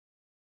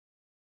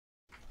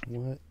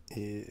What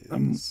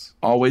I'm is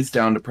always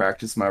down to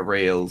practice my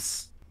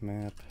rails.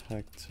 map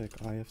hectic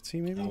IFT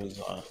maybe?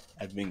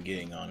 I've been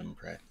getting on and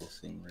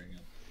practicing right now.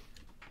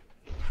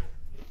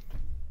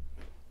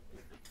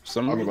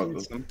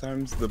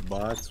 Sometimes the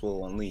bots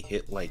will only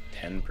hit like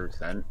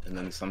 10%, and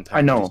then sometimes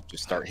I know. they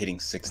just start hitting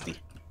 60.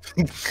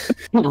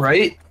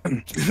 Right?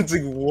 It's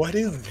like, what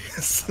is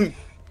this?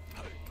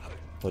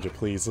 Budget,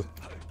 please.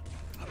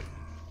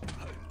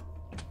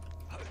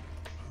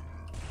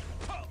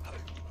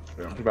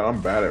 Yeah,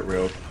 I'm bad at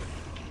rails.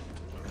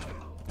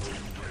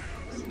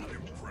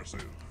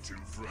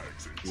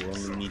 You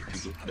only need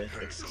to get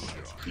better,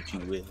 if you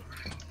will.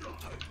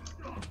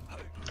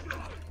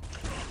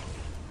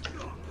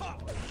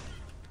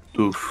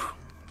 Oof.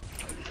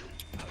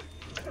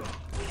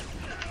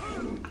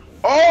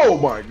 Oh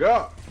my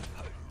god!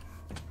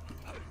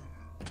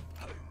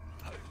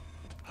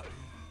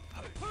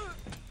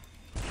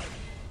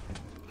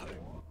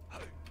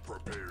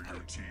 Prepare your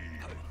team.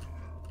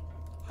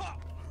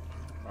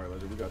 Alright,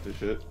 Ledger, we got this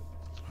shit.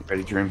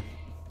 Ready, Dream?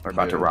 We're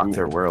about to rock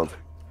their world.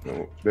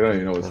 No, they don't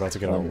even know We're what's about to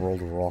get our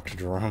world rocked,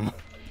 Jerome.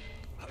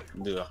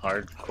 Do a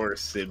hardcore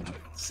sib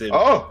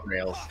Oh!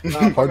 rails.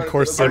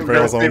 Hardcore sib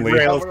rails only.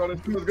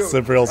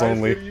 Sib rails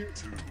only.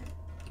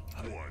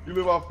 You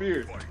live off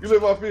fear. You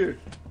live off fear.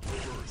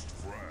 First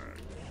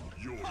frag.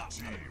 Your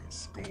team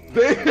scores.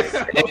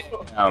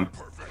 Damn.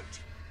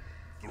 Perfect.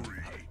 3,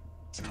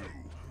 2,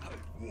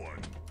 1.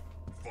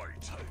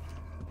 Fight.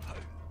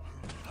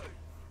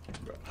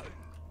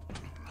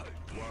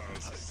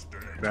 Last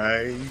stand.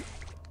 Nice.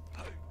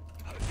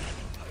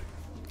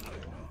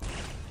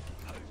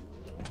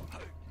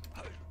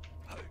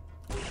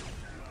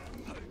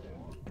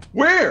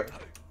 Where?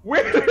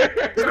 Where?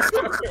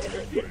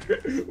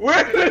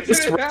 Where did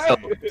Just it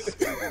happen?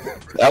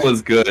 That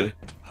was good.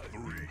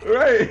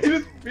 Right, he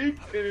just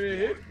peeked and it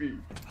hit me.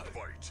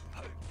 Fight.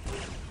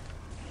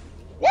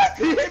 What?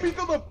 He hit me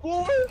through the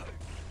floor?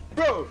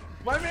 Bro,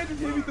 my man just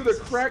hit me through the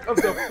crack of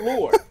the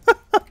floor.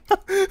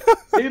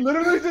 He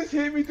literally just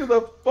hit me through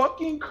the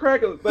fucking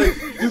crack of, like,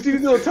 you see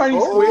these little tiny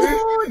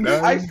squares?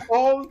 Nice. I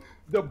saw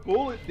the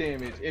bullet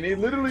damage, and it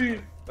literally,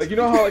 like, you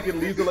know how like it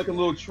leaves like a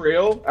little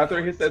trail after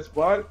it hits that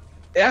spot?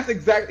 That's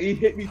exactly, he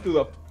hit me through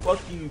the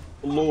fucking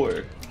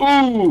floor.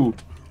 Ooh!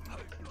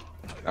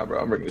 Nah, bro,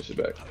 I'm bringing this shit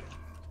back.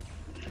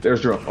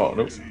 There's Jerome. Oh,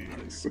 nope.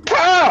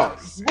 Pow!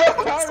 Bro,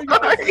 how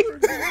are you?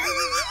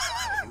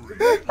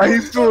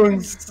 He's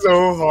going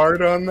so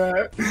hard on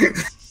that.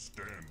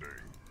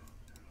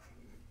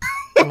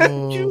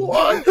 Standing. You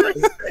are.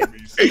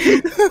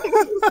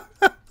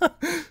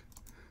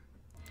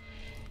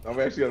 I'm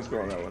actually gonna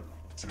score on that one.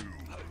 2,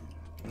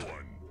 1.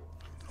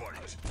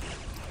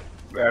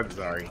 Fight. I'm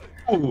sorry.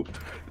 Ooh.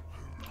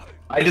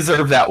 I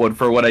deserve that one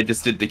for what I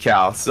just did to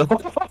Cal, so... Team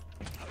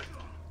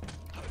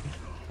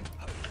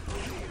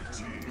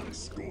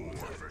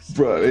scores.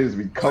 Bro, they just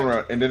be coming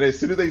around, and then as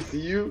soon as they see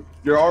you,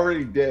 you're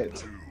already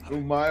dead.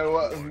 Umae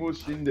wa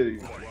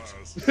Mushinde.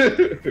 Last.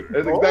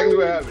 That's exactly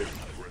what happened.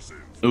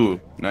 Impressive.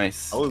 Ooh,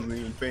 nice. I wasn't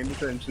even paying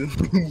attention.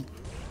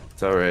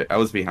 It's alright. I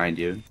was behind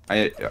you.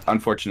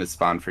 Unfortunate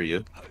spawn for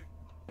you.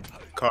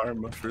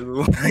 Karma for the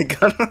one I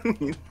got on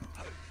you.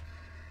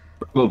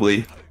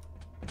 Probably.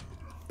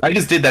 I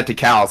just did that to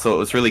Cal, so it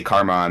was really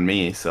karma on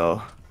me,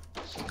 so...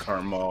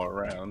 Karma all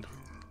around.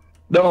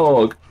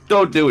 No,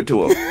 don't do it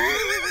to him.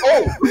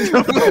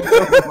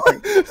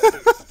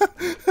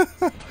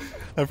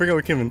 I forgot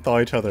we came and thaw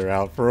each other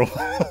out for a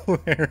while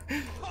there.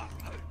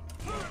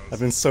 I've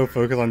been so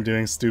focused on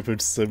doing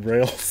stupid sib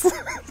rails.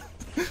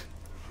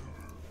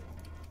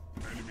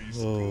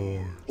 Oh.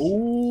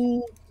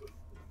 Ooh.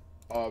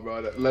 Oh,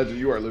 bro, Legend,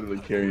 you are literally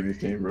carrying this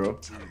team, bro.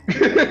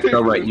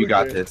 Alright, you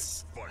got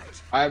this.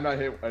 I have not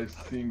hit a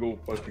single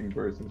fucking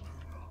person.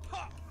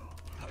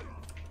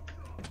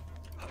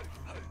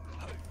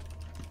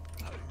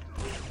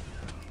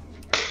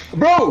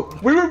 Bro,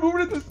 we were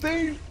moving at the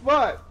same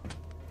spot.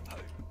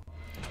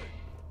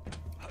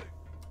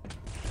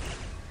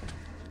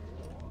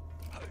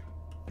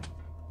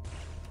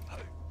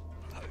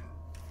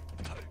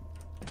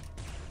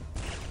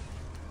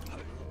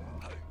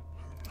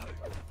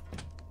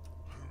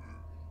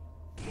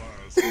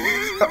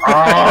 Oh,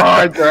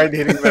 I tried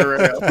hitting the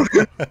rail.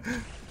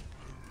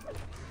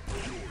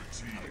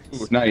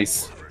 Ooh,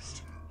 nice.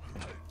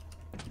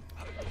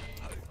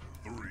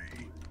 3,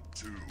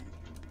 2,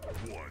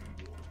 1.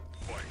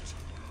 Fight.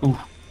 Ooh.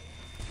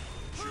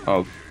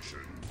 Oh.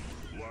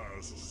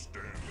 Last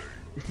standing.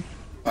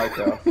 Hi,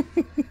 Cal.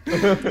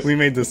 We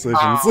made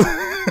decisions.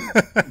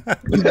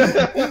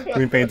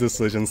 We made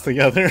decisions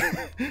together. 2,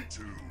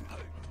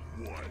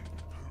 1.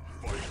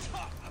 Fight.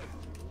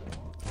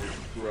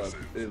 Bro, it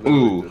literally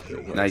Ooh, just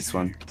hit. nice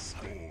one.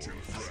 Score. 2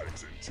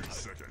 frags in 2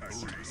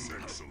 seconds. 3,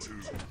 6, 2.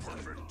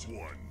 Perfect.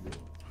 1.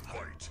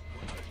 Fight.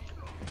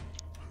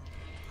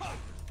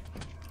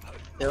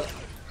 Yep.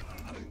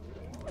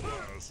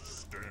 Last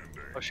standing.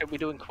 Oh, should we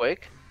doing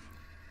Quake?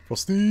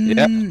 Frosty!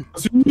 Yeah.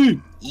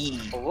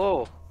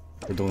 Hello.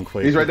 We're doing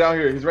Quake. He's right down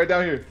here. He's right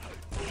down here.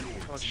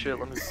 Oh shit,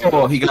 let me see.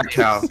 Oh, he got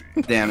Cal.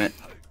 Damn it.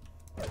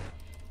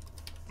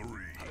 3,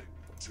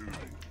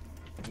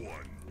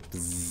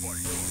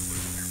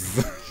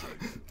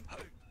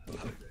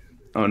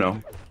 Oh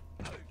no.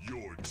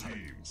 Your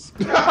teams.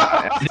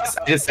 I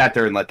just sat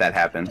there and let that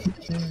happen. 3,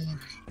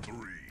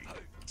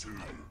 2,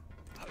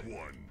 1.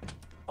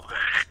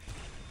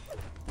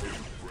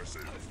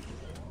 Impressive.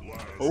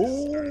 Last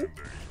standing.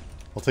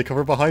 I'll take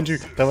cover behind you.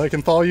 That way I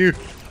can follow you.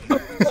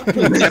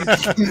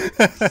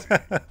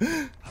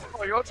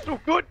 Oh, you're so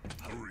good.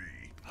 3,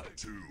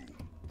 2,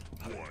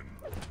 1.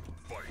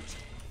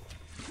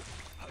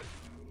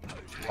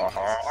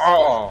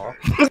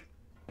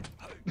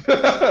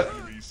 Fight.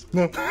 Enemies.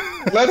 No.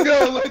 Let's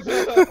go, let's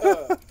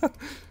go.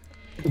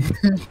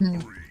 3,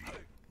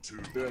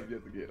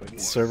 2.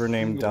 Server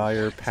name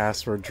Dyer,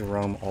 password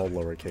Jerome, all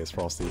lowercase.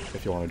 Frosty,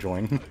 if you want to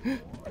join.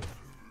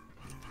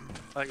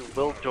 I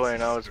will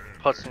join. I was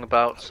putzing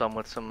about some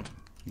with some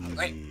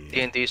Yeah.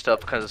 D&D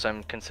stuff because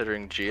I'm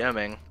considering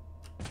GMing.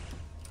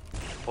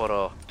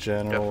 But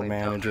General definitely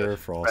down Manager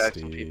to brag some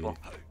Frosty. people.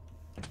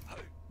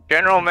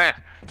 General Man.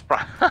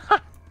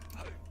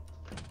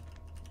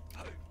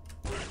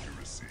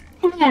 Accuracy.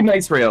 Ooh,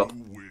 nice rail.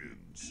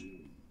 Wins.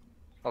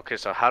 Okay,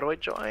 so how do I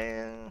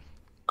join?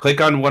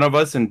 Click on one of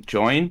us and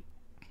join,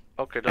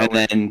 Okay, and don't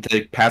worry. then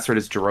the password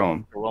is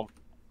Jerome. Well,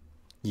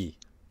 Yeah.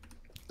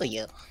 Oh,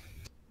 yeah.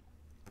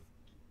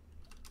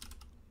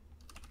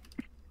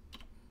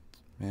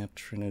 Map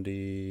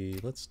Trinity.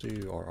 Let's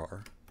do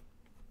RR.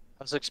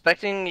 I was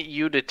expecting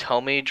you to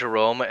tell me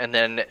Jerome and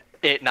then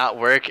it not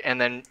work and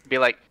then be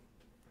like,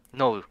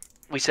 no,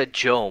 we said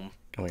Jome.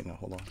 Oh wait, no,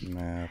 hold on.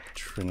 Map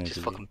Trinity.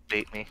 Just fucking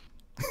bait me.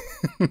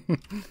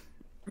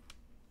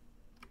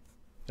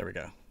 There we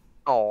go.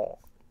 Oh.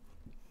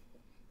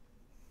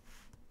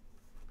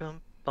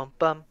 Bum bum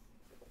bum.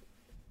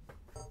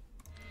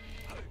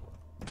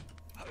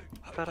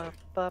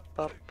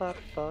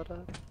 Ba-da-ba-ba-ba-ba-da.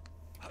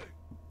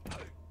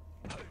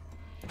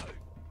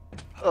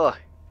 Ugh,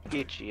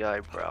 itchy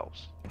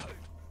eyebrows.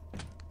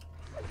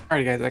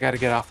 Alright guys, I gotta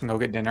get off and go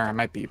get dinner. I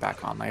might be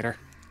back on later.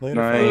 Later,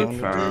 Night found.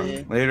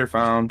 found. Later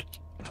found.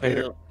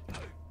 Later.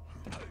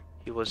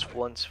 He was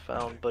once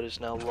found but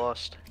is now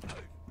lost.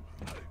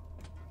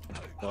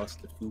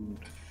 Lost the food.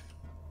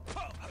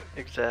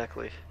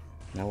 Exactly.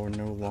 Now we're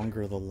no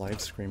longer the live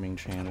streaming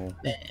channel.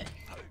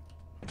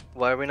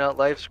 Why are we not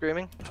live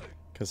screaming?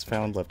 Because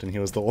Found left and he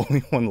was the only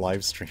one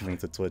live streaming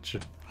to Twitch.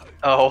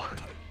 Oh.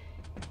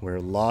 We're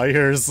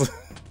liars.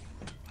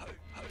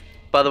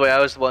 By the way, I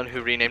was the one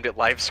who renamed it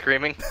live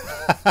screaming.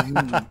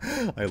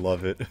 I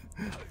love it.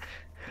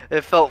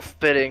 It felt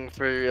fitting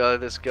for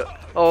this go.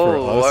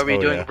 Oh, us? are we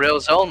Oh, doing yeah.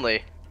 rails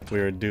only?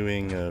 We're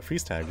doing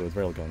freeze tag with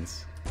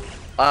railguns.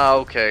 Ah,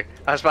 okay.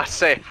 I was about to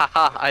say,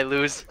 haha, I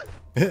lose.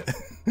 Prepare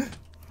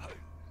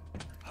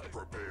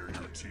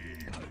your team.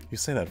 You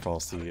say that,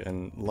 Frosty,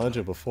 and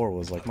Lega before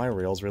was like, my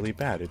rail's really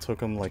bad. It took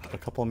him like a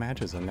couple of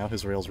matches, and now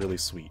his rail's really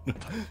sweet.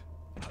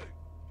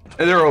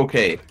 They're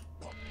okay.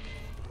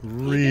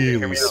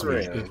 Really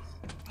sweet.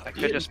 I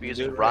could just be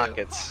using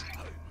rockets.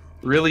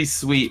 Really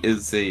sweet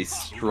is a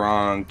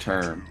strong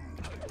term.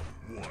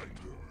 1.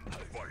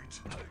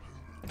 Fight.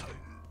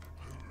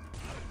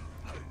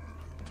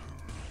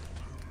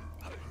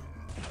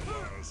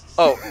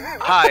 Oh,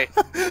 hi.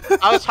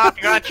 I was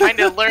hopping around trying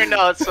to learn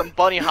some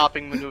bunny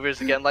hopping maneuvers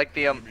again, like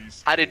the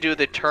how to do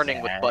the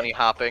turning with bunny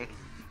hopping.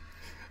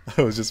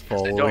 I was just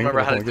following remember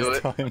the how to do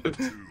longest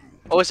time.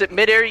 Oh, is it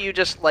midair? You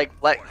just like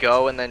let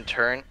go and then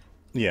turn?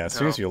 Yeah, as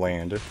soon as No. you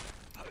land,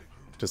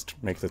 just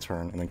make the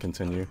turn and then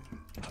continue.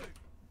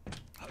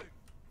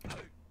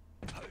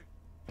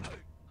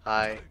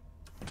 Hi.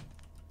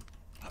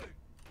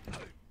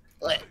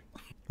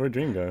 Where'd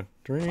Dream go?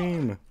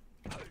 Dream!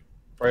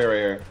 Right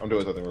here. I'm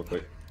doing something real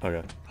quick.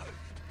 Okay.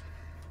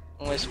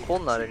 Oh, it's Cole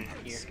not in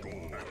here.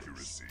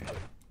 Accuracy.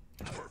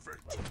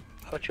 Perfect.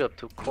 What you up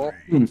to, Cole?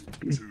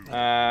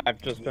 I've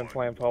just been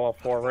playing Fallout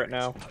 4 right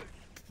now.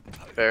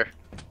 Fair.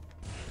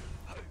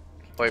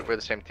 Wait, we're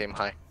the same team.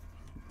 Hi.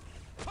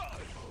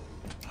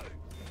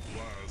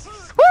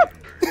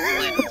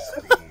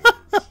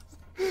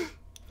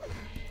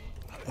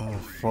 Oh,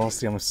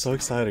 Frosty, I'm so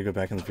excited to go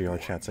back in the VR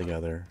chat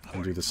together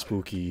and do the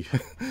spooky,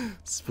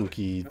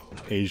 spooky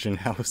Asian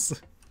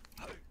house.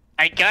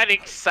 I got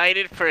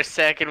excited for a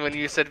second when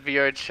you said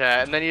VR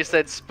chat, and then you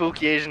said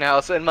spooky Asian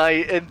house, and my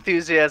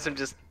enthusiasm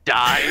just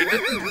died.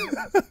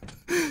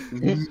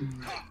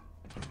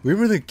 We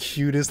were the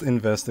cutest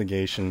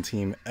investigation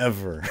team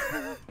ever.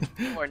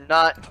 You are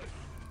not.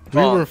 We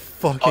wrong. were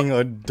fucking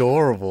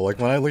adorable. Like,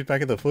 when I looked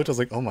back at the footage, I was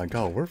like, oh my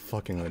god, we're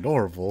fucking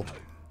adorable.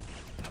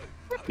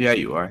 Yeah,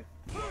 you are.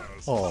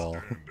 Aw.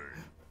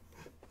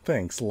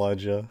 Thanks,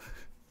 Lega.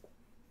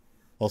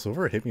 Also,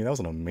 whoever hit me, that was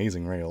an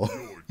amazing rail.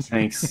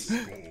 Thanks.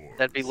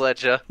 That'd be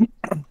Lega.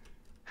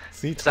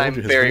 See, 'Cause told I'm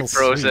you, his very rail's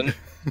frozen.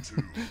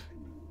 sweet.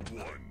 2,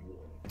 1.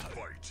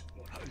 Fight.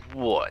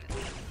 One.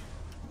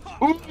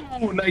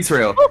 Ooh, nice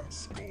rail.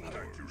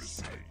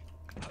 Accuracy.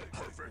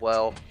 Perfect.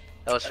 Well,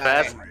 that was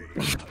fast.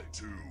 3,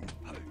 2.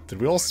 Did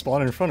we all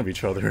spawn in front of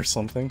each other or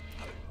something?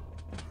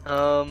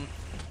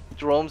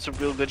 Jerome's a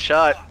real good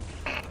shot.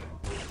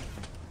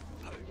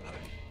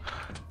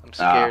 I'm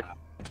scared.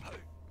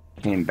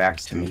 Came back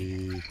to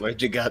me.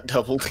 Why'd you got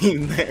double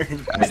team there?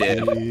 I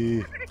did.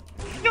 See.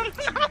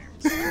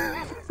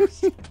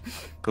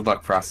 Good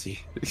luck, Frosty.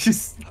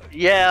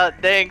 Yeah,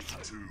 thanks,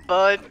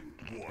 bud.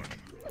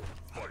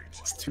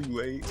 It's too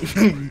late.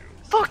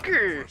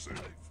 Fucker!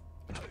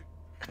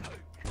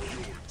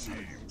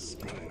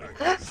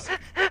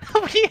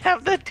 We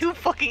have the 2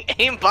 fucking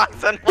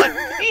aimbots on one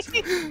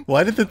team.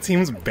 Why did the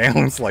teams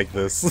balance like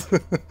this? I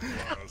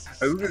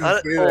was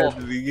gonna say that at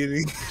the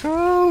beginning.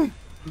 Jerome!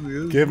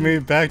 Give me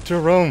back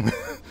Jerome.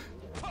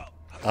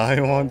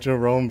 I want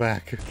Jerome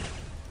back.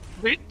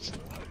 Bitch.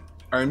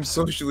 I'm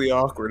socially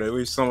awkward. I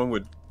wish someone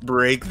would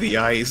break the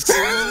ice.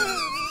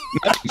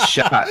 Nice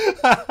shot.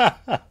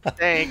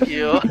 Thank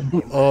you.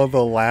 Oh,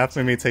 the laugh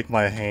made me take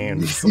my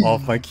hands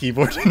off my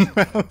keyboard and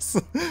mouse.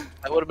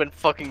 I would have been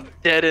fucking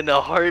dead in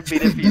a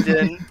heartbeat if you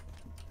didn't.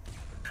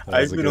 That was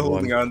I've a been good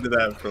holding one. on to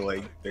that for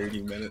like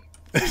 30 minutes.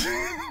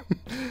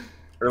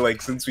 Or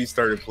like since we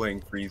started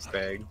playing freeze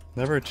tag.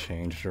 Never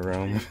change,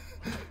 Jerome.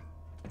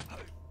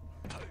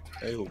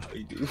 I hope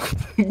they do.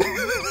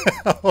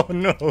 Oh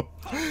no.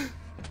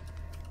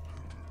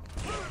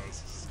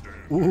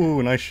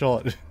 Ooh, nice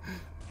shot.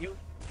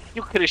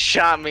 You could have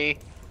shot me.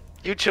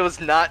 You chose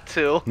not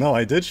to. No,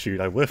 I did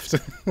shoot. I whiffed.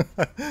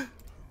 I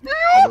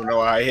don't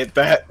know how I hit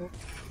that.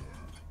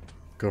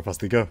 Go,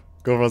 Frosty, go.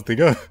 Go, Frosty,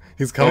 go.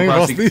 He's coming,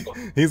 Frosty,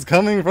 Frosty. He's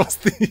coming,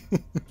 Frosty.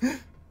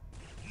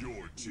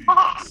 Your team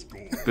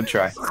scored. Good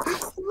try. 2,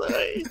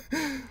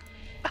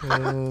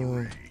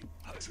 1,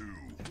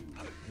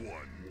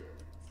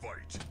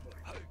 fight.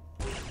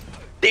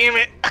 Damn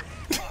it!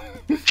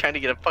 Trying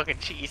to get a fucking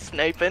cheese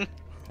sniping.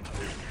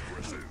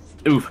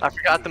 Oof. I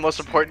forgot the most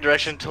important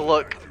direction to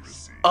look.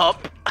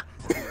 Up.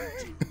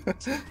 1,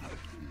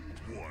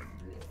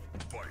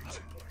 fight.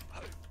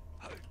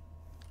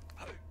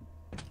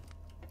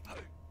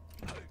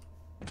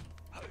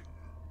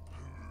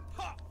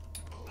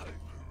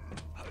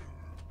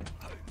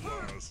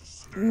 Last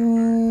stand.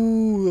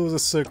 Ooh, that was a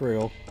sick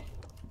rail.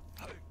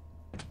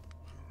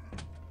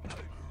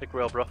 Big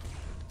rail, bro.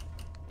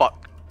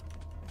 Fuck.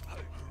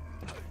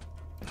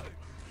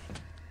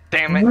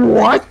 Damn it.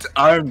 What?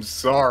 I'm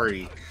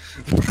sorry.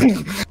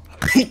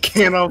 I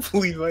cannot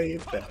believe I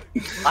hit that.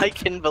 I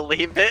can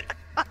believe it.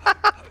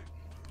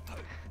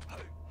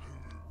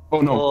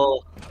 Oh no.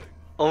 Oh.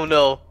 Oh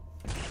no.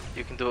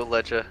 You can do it,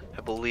 Lega.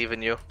 I believe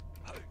in you.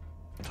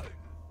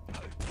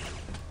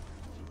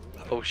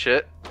 Oh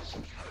shit.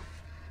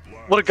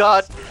 What a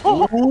god.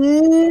 Oh.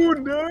 Ooh,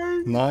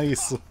 nice.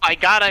 Nice. My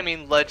god, I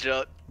mean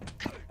Lega.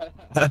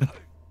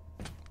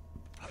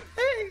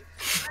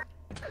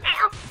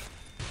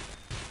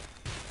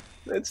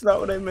 That's not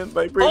what I meant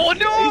by breaking Oh the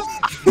no!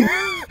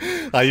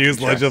 ice. I used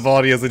Legend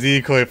Body as a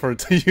decoy for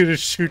you to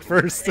shoot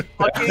first.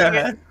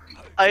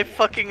 I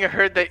fucking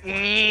heard that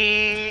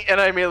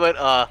and I immediately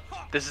went,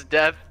 this is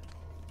death.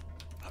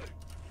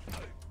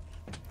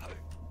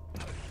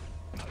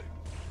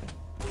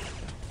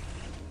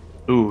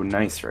 Ooh,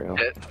 nice rail.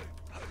 Shit.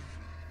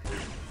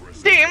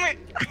 Damn it!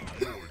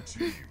 Your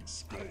team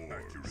scored.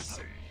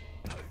 Accuracy.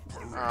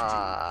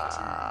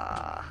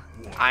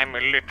 I'm a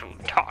little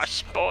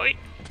toss boy.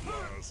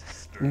 Last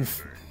standing.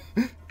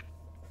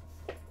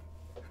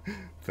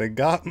 They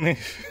got me.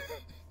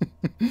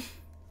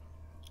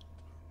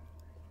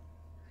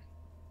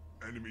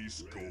 Enemy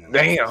score.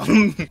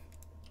 Damn.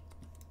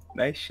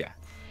 Nice shot.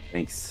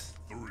 Nice.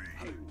 3,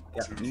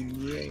 Yeah. 2,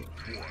 Yeah.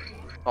 1.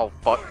 Oh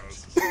fuck.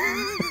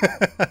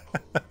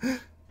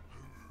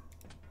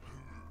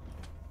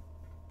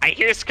 I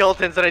hear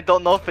skeletons and I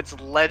don't know if it's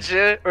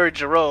Lega or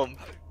Jerome.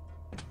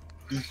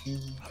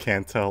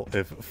 Can't tell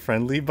if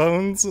friendly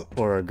bones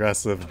or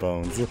aggressive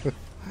bones.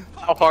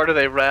 How hard are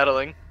they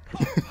rattling?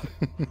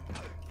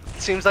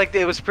 Seems like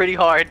it was pretty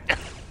hard.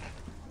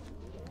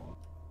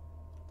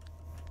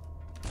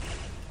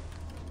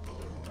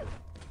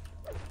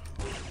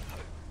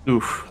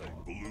 Oof.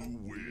 Blue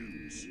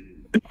wins.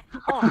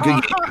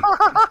 Good game.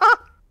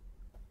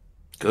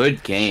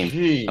 Good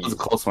game. That was a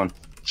close one.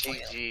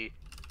 GG.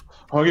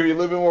 I'll give you a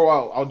little bit more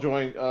while. I'll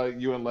join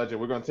you and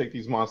Legend. We're gonna take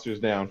these monsters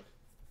down.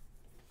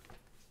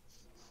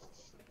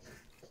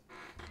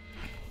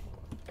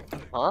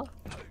 Huh?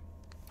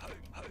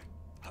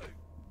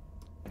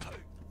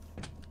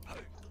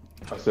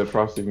 I said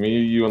Frosty, me,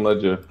 you, and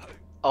Ledger.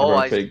 Oh, gonna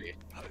I take- see.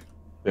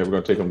 Yeah, we're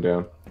gonna take them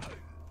down.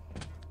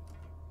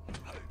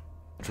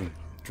 Dream,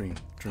 dream,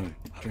 dream,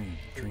 dream,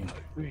 dream.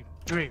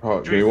 Dream.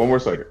 Oh, give me one more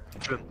second.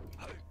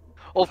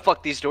 Oh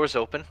fuck, these doors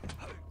open.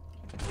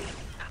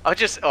 I was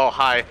just, oh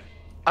hi.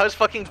 I was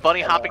fucking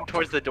bunny hopping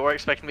towards the door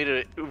expecting me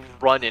to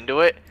run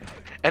into it.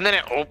 And then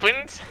it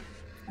opened?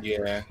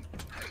 Yeah.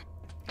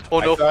 Oh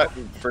no. I thought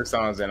first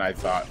time I was in, I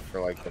thought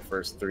for like the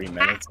first 3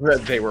 minutes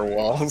that they were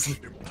walls.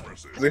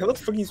 Like, how the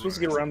fuck are you supposed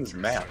to get around this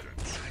map?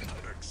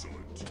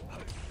 Excellent.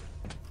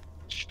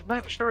 The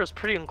map sure is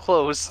pretty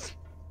enclosed.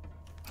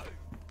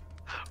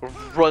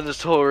 Runs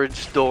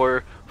towards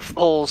door,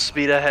 full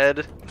speed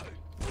ahead.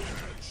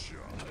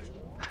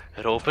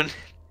 It opened.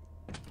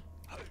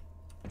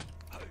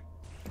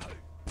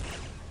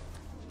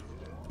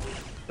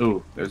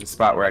 Ooh, there's a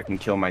spot where I can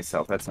kill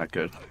myself. That's not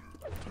good.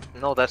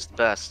 No, that's the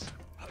best.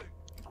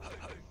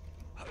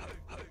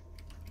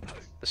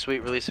 The sweet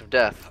release of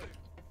death.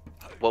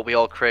 What we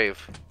all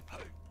crave.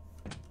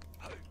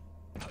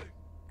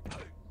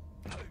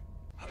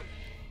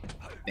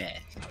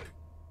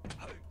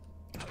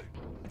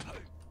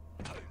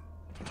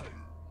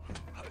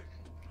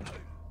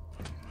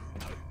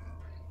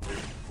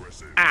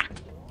 Ah!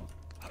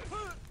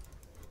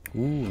 Ooh,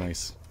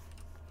 nice.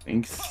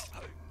 Thanks.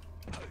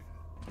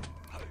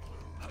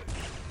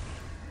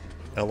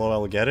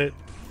 LOL, get it?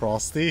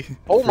 Frosty?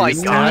 Oh my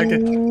Freeze god!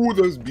 tag? Ooh,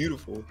 that was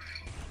beautiful.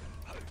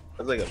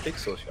 That's like a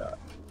pixel shot.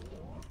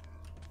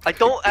 I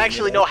don't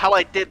actually know how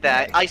I did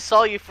that. I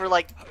saw you for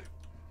like...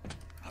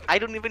 I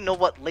don't even know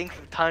what length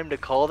of time to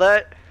call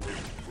that.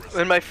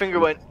 And my finger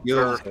went...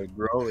 Skills are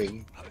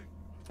growing.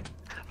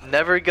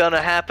 Never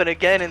gonna happen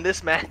again in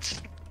this match.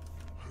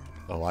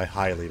 Oh, I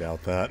highly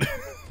doubt that.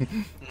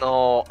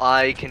 No,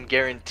 I can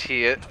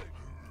guarantee it.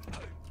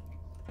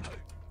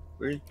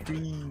 Where's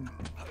green?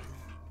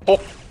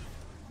 Oh!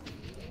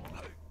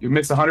 You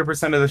miss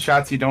 100% of the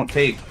shots you don't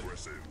take.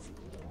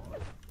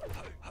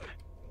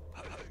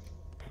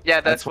 Yeah,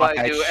 that's why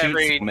I I do shoot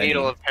every so many.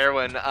 needle of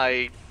heroin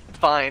I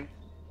find.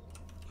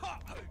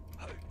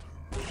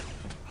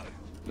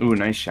 Ooh,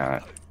 nice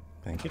shot.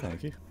 Thank you,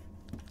 thank you.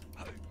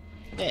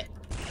 Yeah.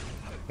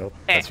 Oh,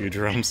 that's you,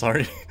 Jerome,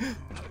 sorry.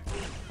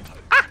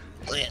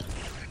 Oh, yeah.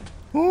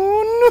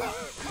 Oh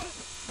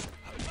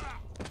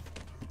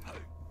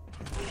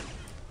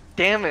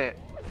Damn it.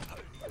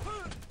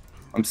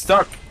 I'm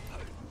stuck.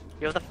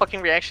 You have the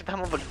fucking reaction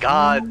time of a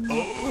god. no!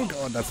 Oh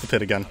god, that's the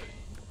pit again.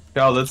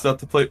 Cal, that's not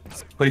the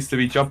place to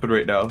be jumping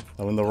right now.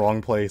 I'm in the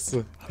wrong place.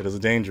 It is a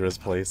dangerous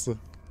place.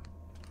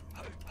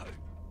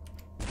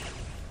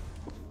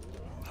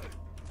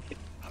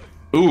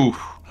 Ooh.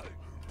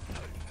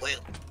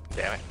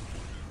 Damn it.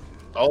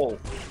 Oh.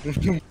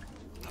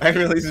 I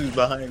realized he was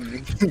behind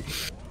me.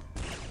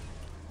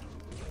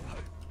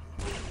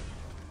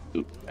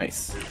 Ooh,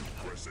 nice.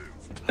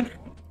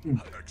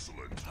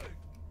 Excellent.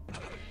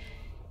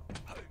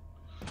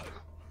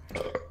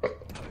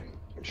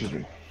 Excuse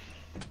me.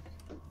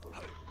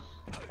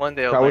 One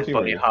day I'll Kyle, what find team are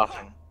bunny you?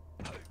 hopping.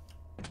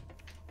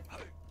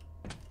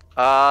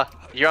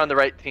 You're on the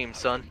right team,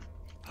 son.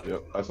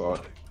 Yep, I saw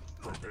it.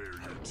 Prepare your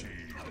team.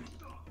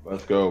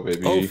 Let's go,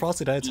 baby. Oh,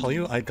 Frosty, did I tell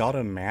you? I got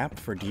a map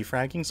for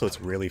defragging, so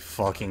it's really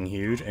fucking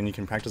huge, and you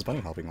can practice bunny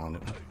hopping on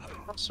it.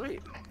 Oh,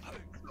 sweet.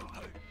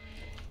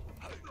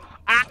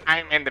 Ah,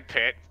 I'm in the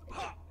pit.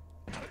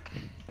 3,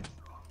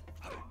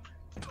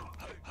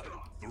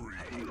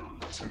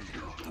 2,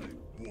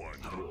 1.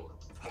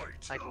 Fight.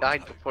 I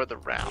died before the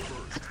round.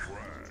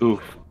 Ooh.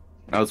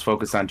 I was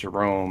focused on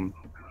Jerome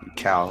and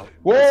Cal.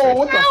 Whoa,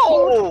 what the fuck?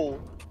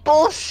 No!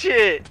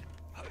 Bullshit!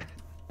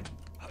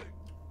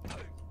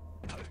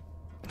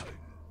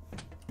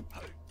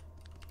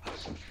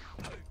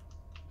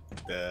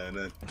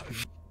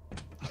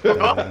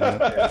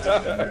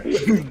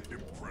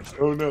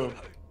 Oh no.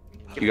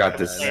 You got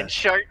this. And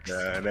sharks.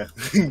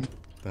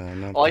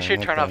 Oh, I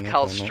should turn off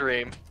Cal's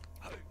stream.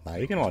 Nah,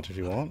 you can watch if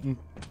you want.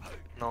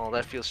 No,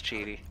 that feels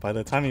cheaty. By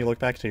the time you look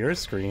back to your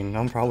screen,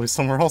 I'm probably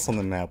somewhere else on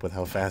the map with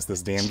how fast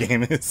this damn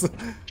game is.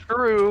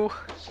 True.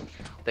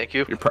 Thank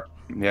you.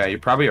 Yeah, you're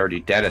probably already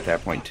dead at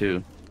that point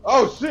too.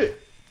 Oh shit.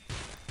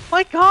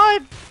 My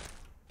god!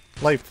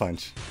 Light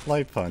punch,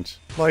 light punch,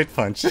 light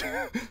punch.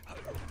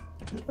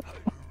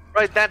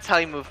 Right, that's how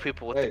you move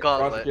people with Hey, the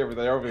gauntlet. Frosty, camera,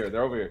 they're over here.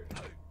 They're over here.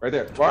 Right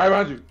there. Right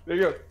behind you. There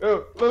you go.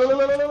 Oh,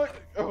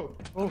 look.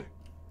 Oh.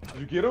 Did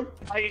you get him?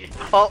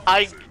 Nope.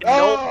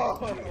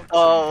 Oh!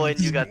 Oh, and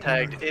you got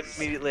tagged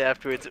immediately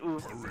afterwards. Ooh.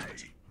 3,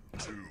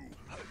 2,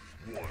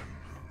 1.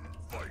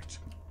 Fight.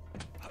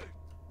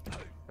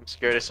 I'm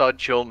scared. I saw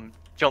Joe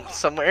jump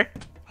somewhere.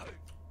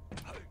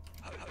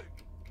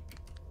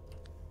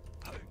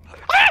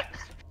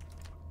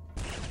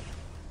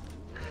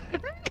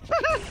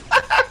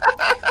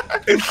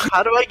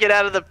 How do I get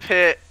out of the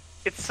pit?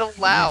 It's so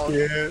loud.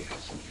 Yeah.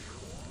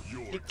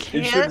 You It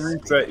can't. should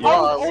reset you.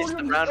 Oh, at least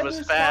the round was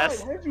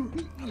fast. How'd you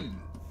hit me?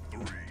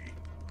 3,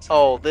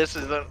 Oh, this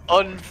is an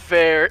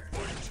unfair.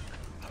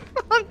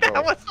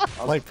 That was.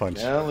 Light punch.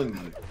 Telling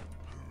you.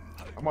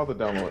 I'm about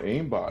to download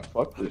aimbot.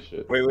 Fuck this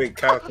shit. Wait,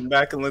 Kyle, come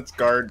back and let's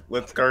guard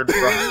Frosty.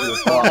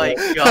 Oh my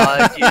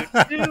god, you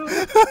two.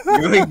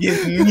 You ain't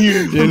getting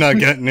near. You're not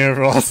getting near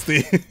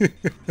Frosty.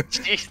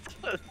 Jesus.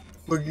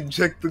 Fucking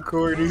check the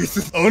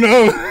corners. Oh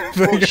no!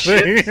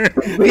 shit.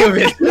 Damn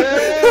it.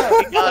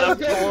 Yeah! Got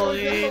him,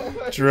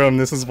 boy. Jerome,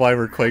 this is why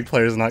we're Quake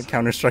players, not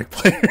Counter-Strike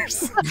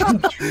players.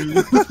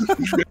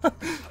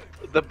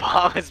 The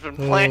bomb has been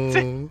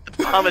planted.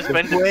 The bomb has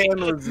been The plan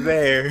defeated. was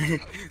there.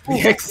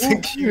 The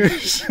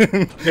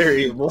execution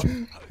variable.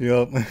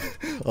 Yep.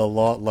 A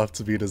lot left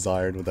to be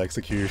desired with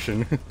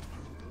execution.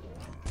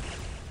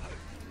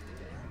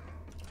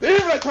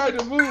 Damn, I tried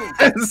to move!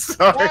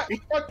 Sorry. God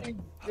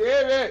fucking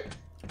damn it!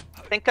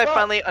 I think I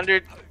finally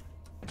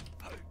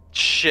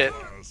Shit.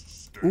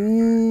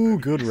 Ooh,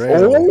 good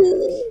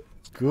rail.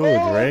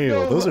 Good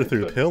rail. Those are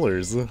through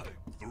pillars. 3,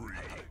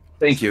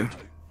 Thank you.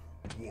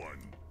 1.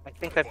 I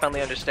think I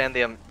finally understand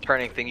the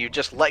turning thing. You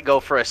just let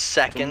go for a Come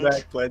second.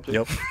 back, legend.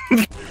 Yep.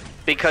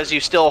 Because you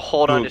still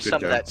hold on Ooh, to good some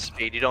of guy. that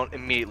speed, you don't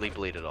immediately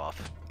bleed it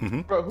off.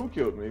 Bro, who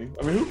killed me?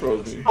 I mean, who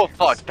froze me? Oh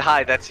fuck,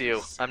 hi, that's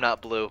you. I'm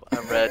not blue,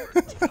 I'm red.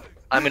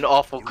 I'm an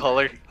awful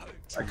color.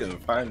 I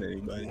couldn't find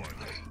anybody. One.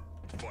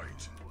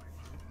 Fight.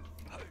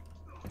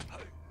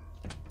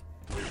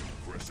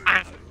 Impressive.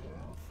 Ah.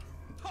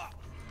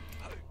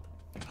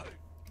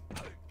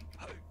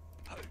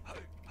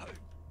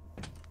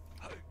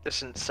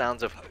 Distant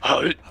sounds of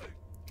hype,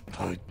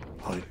 Hide,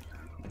 hide.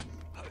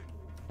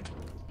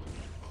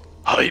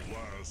 hype.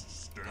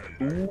 Last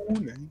standing. Ooh,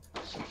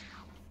 nice.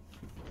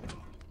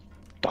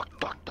 Duck,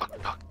 duck,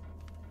 duck, duck.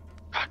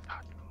 Duck,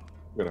 duck,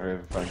 Gotta hurry up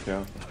and find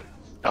Cal.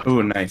 duck,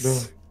 Ooh,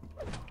 nice.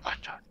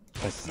 duck, duck.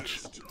 Light punch.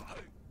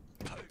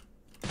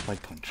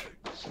 Light punch.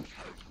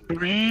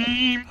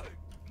 Dream.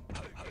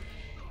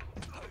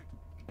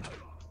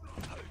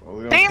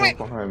 Oh, Damn it!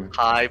 behind me.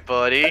 Hi,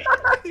 buddy.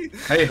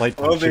 Hey, Light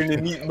Oh, punch. they're in a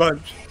neat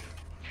bunch.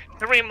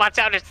 3 months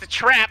out, it's the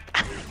trap.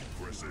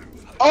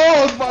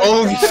 Oh my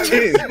Oh god!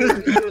 shit!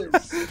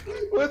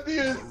 What the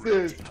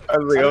assist? I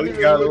was like, I oh, didn't he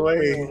even got look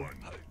away.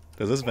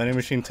 Does this vending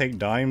machine take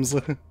dimes?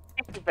 Ooh,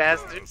 You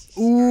bastards.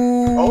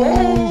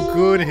 Oh!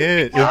 good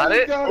hit. Got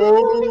it?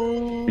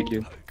 Oh! thank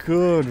you.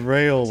 Good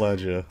rail,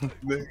 Ledger.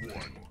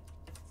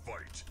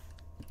 Fight.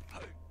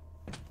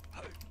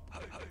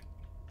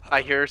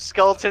 I hear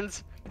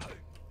skeletons.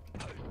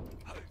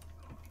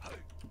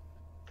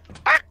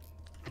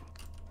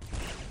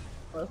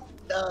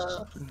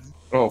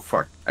 Oh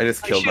fuck! I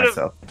just I killed should've-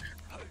 myself.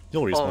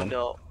 You'll respawn. Oh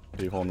no.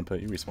 You hold in the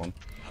pit, you respawn.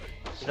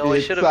 No, I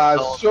It's should have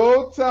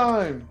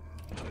showtime!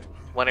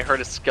 when I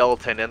heard a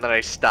skeleton and then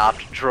I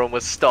stopped. Jerome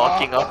was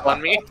stalking up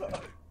on me.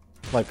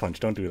 Light punch,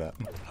 don't do that.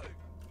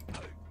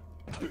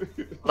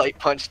 Light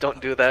punch, don't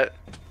do that.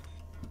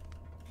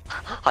 A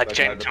Like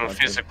gentle punch.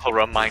 physical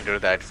reminder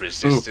that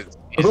resistance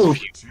Ooh. is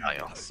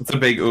futile. It's a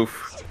big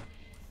oof.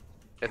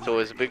 It's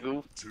always a big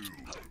oof. 2,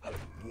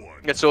 1.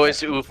 It's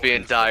always oofy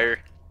and dire.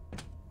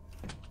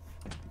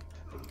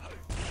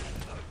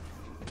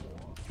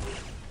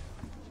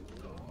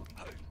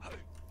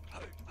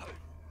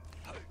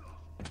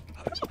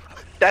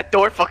 That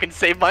door fucking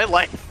saved my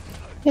life.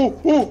 Ooh,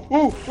 ooh,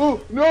 ooh,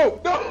 ooh, no,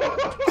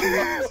 no!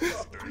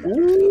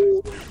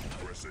 Ooh!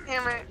 Impressive.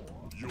 Damn it.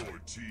 Your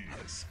team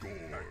score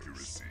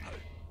accuracy.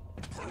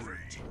 3,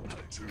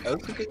 2, That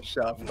was a good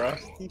shot,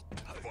 Frosty.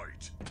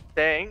 fight.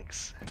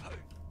 Thanks.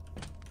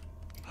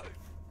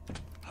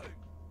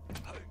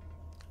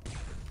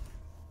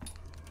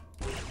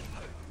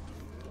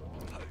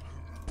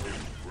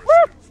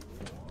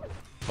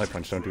 Light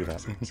punch, don't do that.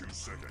 2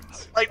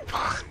 seconds. Like,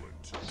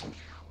 Excellent.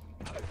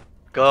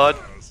 God.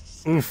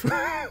 Oof.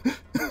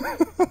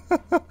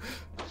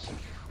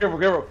 Careful,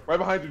 careful, right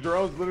behind you,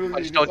 Jerome's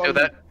literally. Just don't do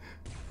that.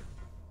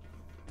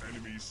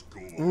 Enemy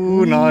score.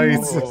 Ooh,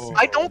 nice. Oh.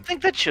 I don't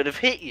think that should have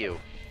hit you.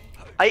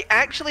 I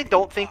actually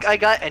don't think I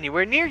got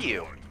anywhere near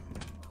you.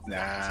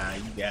 Nah,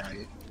 you got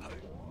it.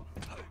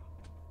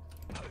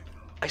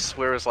 I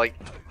swear it was like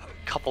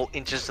a couple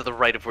inches to the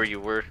right of where you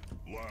were.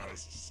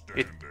 Last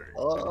standing.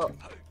 Oh,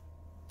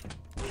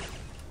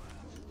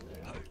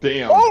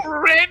 Damn.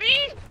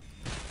 Already?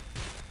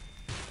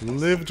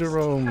 Live,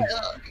 Jerome.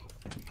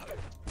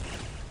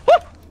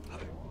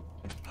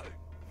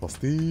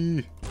 Frosty.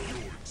 Your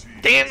team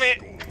Damn it!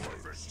 score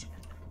perfect.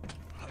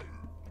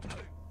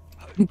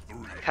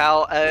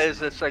 Cal,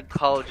 as a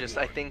psychologist,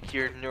 I think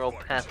your neural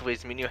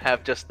pathways mean you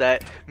have just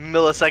that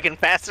millisecond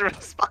faster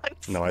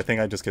response. No, I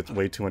think I just get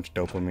way too much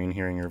dopamine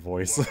hearing your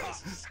voice.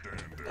 Last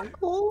standing.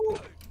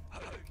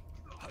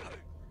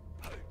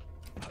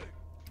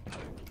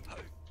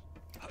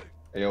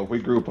 Hey, yo, if we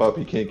group up,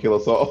 he can't kill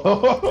us all.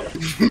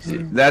 That's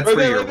right where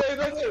there, you're. right there,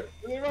 right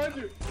there, right behind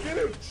you. Get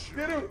him,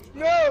 get him,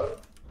 no!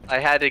 I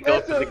had to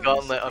go for the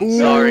gauntlet, I'm Ooh,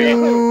 sorry.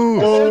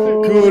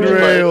 good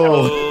rail.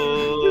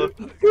 Oh,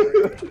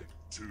 2,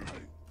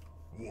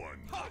 1,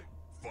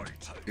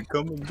 fight. you're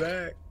coming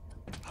back.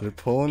 They're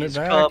pulling it he's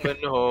back.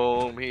 coming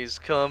home, he's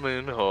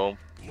coming home.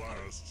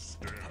 Last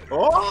standing.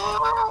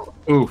 Oh!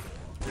 Oof.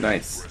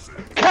 Nice.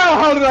 Cal,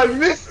 how did I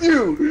miss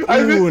you?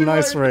 I missed Ooh, you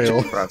nice right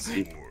rail.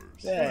 Frosty. Scores.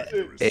 Yeah.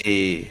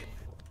 Hey.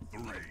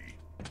 3,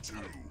 2,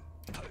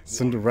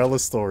 Cinderella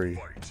story.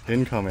 fight.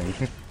 Incoming.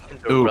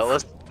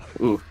 Cinderella's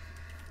Oof.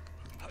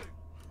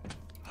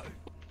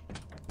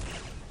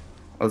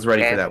 I was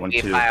ready for that one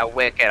if too. I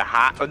wicked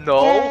hot. No.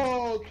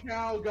 Oh,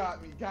 Cal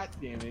got me. God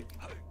damn it.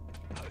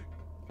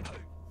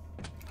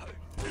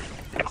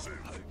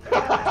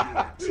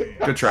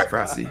 Good try,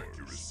 Frosty.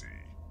 Accuracy.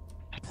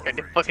 Trying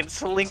to fucking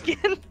slink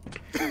in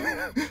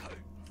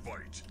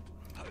Fight.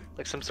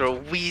 like some sort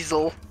of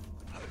weasel.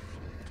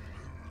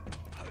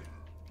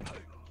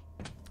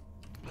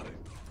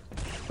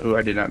 Oh,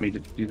 I did not mean to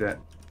do that.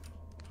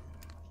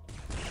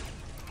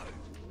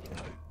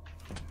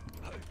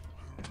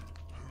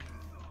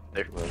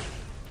 There.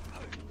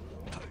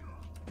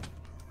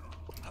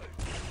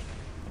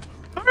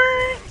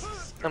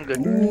 I'm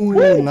good.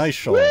 Ooh, nice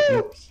shot.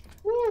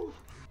 Woo!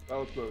 That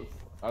was close.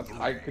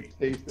 I could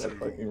taste that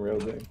fucking rail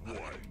thing. 1,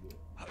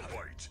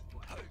 fight.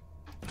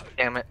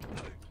 Damn it.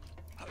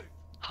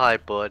 Hi,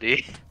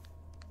 buddy.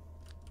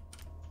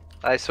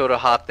 I sort of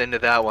hopped into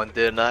that one,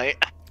 didn't I?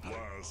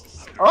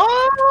 Last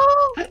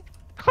Oh! You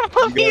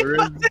got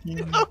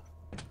rid.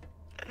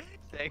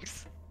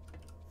 Thanks.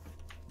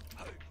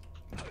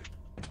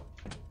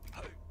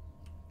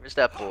 Where's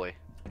that boy?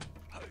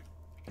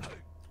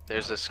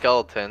 There's a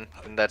skeleton,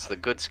 and that's the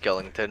good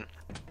skeleton.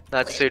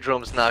 Not to say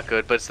Jerome's not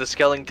good, but it's the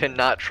skeleton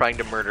not trying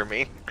to murder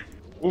me.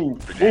 Ooh,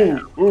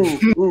 ooh, ooh,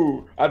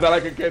 ooh. I thought I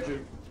could catch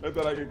him. I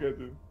thought I could catch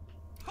him.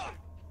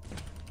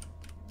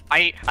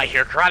 I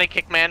hear karate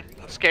kick, man.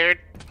 I'm scared.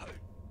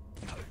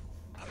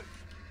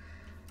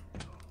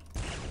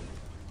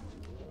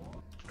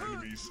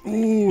 enemies.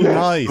 Ooh,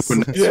 nice.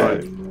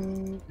 Yes.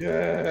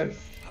 Yes.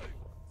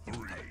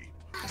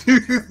 3,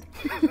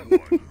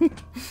 1,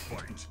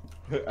 fight.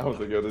 I was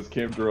like, yo, this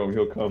Camp Jerome,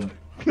 he'll come.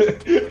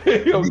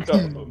 He'll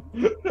come.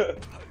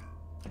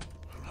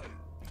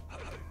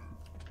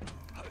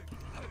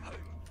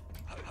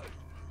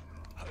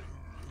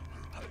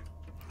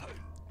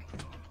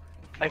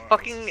 I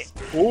fucking...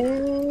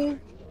 Ooh.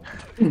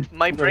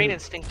 My brain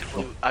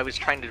instinctively... I was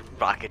trying to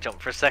rocket jump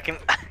for a second.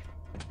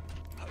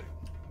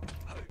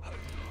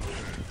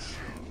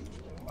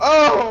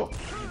 Oh!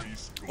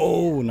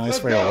 Oh,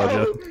 nice rail,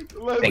 Ledger.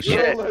 Let's Thank go,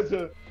 you.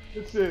 Ledger.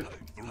 Good shit.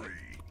 3,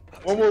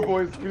 One more,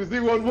 boys. We just need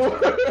one more.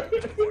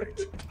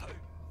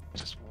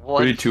 Just We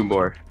one... need 2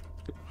 more.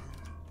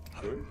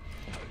 Good.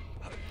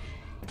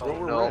 Oh Bro,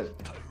 we're no. red.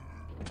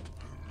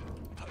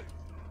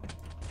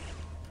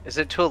 Is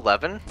it to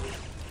 11?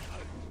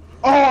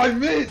 Oh, I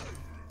missed!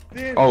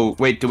 Damn. Oh,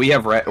 wait, do we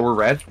have red? We're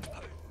red?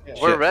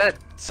 We're Shit. red,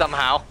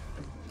 somehow.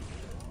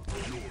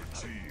 your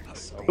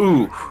teams.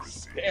 Ooh.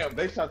 Damn,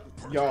 they shot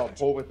y'all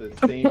both at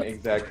the same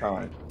exact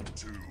time.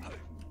 2,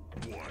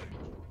 1.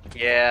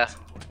 Yeah.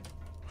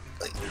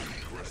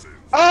 Impressive.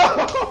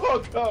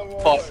 Oh, come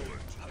on! Fuck.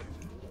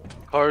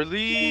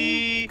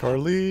 Carly!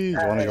 Carly, you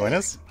wanna join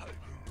us?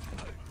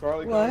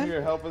 Carly, What? come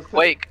here. Help us.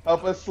 Quake.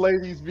 Help us slay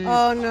these beasts.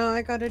 Oh no,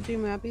 I gotta do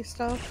Mappy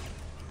stuff.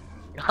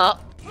 Huh?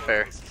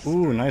 Fair.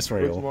 Ooh, nice For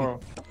rail. tomorrow.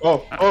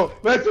 Oh,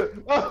 Ledger!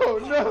 Oh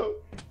no!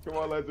 Come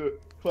on, Ledger.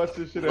 Clutch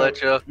this shit out.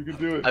 Ledger, You can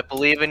do it. I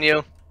believe in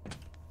you.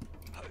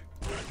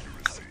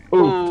 Accuracy.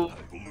 Ooh.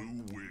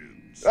 Blue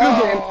wins.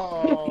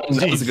 Oh!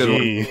 That was a good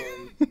one.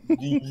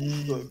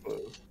 GG.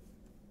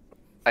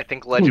 I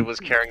think Legend was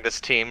carrying this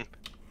team.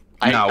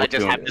 No, I we're just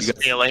doing have it. this You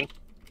guys- feeling.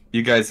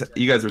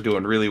 You guys are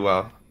doing really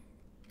well.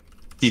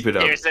 Keep it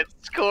up. Here's that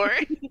score.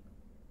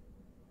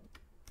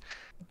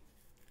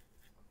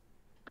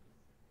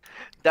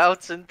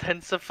 Doubts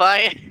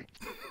intensify.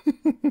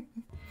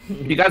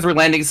 You guys were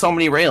landing so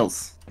many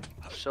rails.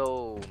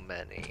 So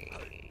many.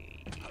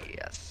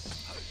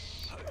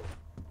 Yes.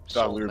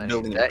 Thought we were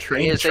building a That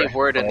train is a track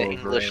word in the all over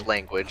English it.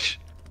 language.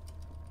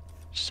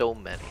 So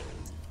many.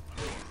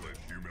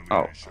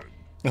 Oh. Humiliation.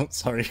 Oh,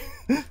 sorry.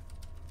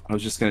 I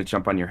was just gonna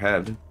jump on your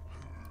head.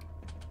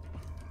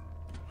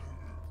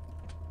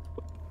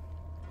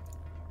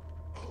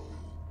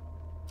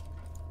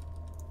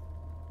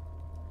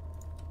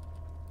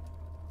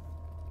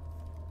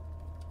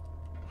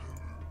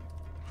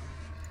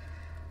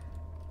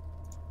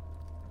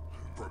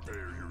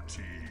 Prepare your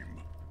team.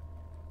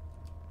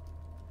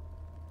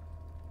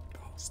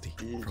 Frosty,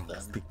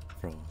 Frosty,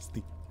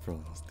 Frosty,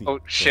 Frosty. Oh,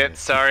 shit, Frosty,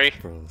 sorry.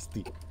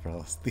 Frosty,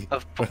 Frosty.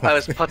 I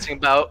was putzing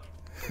about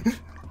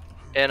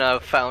in a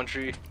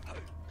foundry.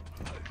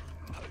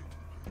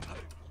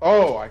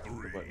 Oh, I can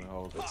but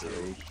no, that's it.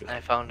 Oh, shit. I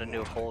found a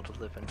new hole to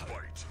live in.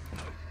 Fight.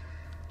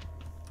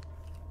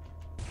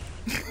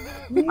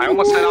 I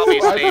almost had all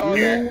these I saved saw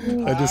here.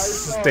 that. I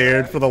just saw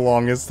stared that. for the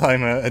longest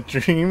time at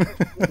Dream.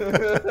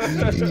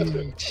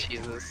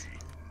 Jesus.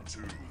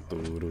 2,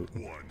 Doo-doo,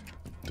 1.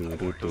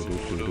 doo-doo,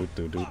 doo-doo,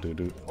 doo-doo,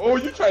 doo-doo. Oh,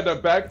 you tried to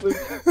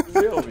backflip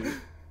nail me.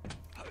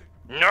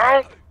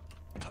 No!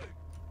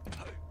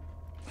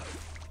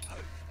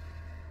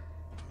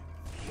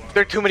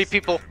 There are too many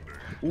people.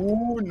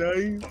 Ooh,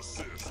 nice.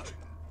 Assist.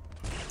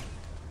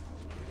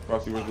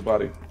 Frosty, where's the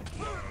body?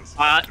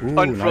 Ooh,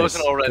 Unfrozen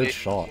nice. already. Good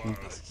shot.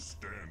 Last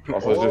stand.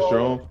 Also, it's just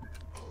Jerome.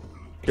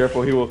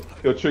 Careful, he'll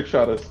trick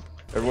shot us.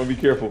 Everyone be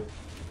careful.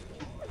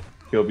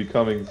 He'll be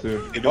coming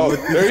soon. Oh,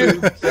 there he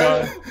is!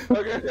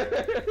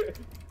 Okay.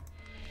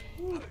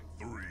 3,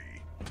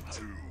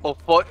 2, Oh,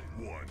 fuck.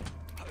 1.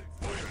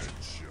 Fight.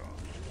 Shot.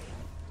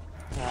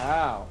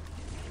 Wow.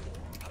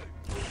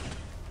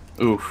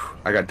 Oof,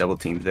 I got double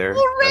teamed there.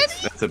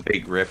 That's a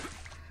big rip.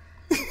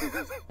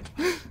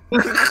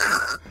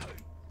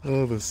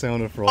 Oh, the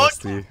sound of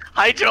Frosty.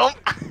 High jump.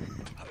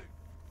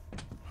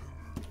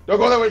 Don't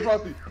go that way,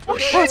 Frosty! Oh, Oh,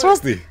 shit. it's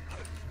Frosty!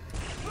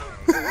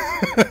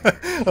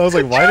 I was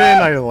like, why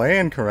didn't I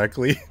land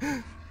correctly?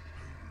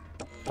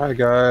 Hi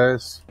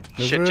guys.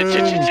 Shit.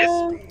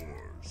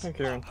 Thank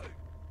you.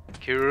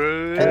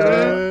 Kieran.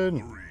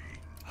 Karen!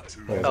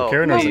 3, 2, Oh, Oh,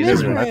 Karen or no,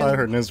 Nizrin? I Nizrin. thought I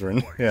heard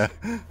Nizrin. Yeah.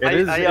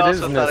 I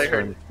also thought I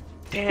heard.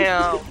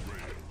 Damn.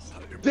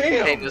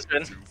 Damn! Hey,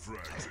 Nisbin. 2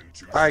 frags and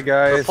 2 Hi We're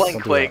guys. playing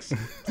Don't do Quake.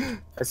 that.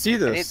 I see I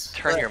need this. to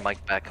turn your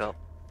mic back up.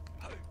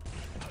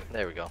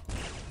 There we go.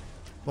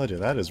 Ledger,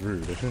 that is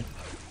rude.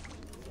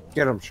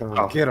 Get him, Sean.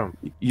 Oh. Get him.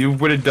 You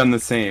would have done the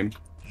same.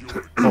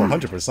 Oh,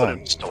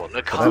 100%. Stolen a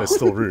But car. that is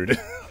still rude.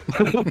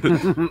 3,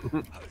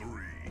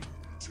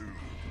 2,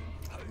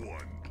 1.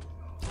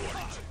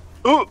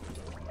 Ooh!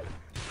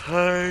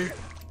 Hi.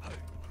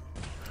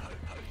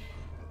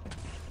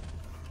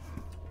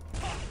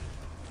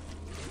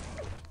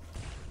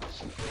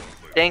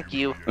 Thank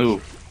you.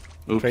 Ooh.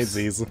 Oops. Trade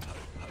Z's.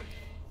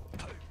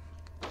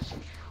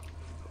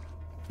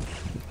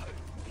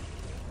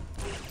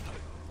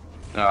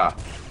 Ah.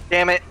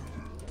 Damn it.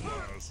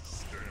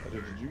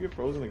 Did you get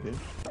frozen again?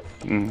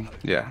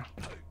 Yeah.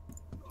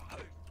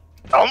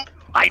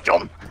 I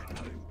don't.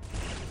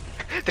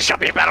 This shall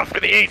be a battle for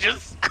the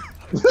ages.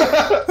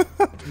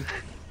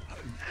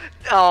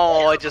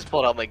 Oh, I just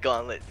pulled out my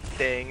gauntlet.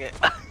 Dang it.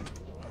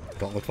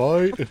 Gauntlet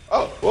fight.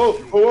 Oh, whoa,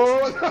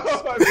 whoa,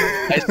 whoa,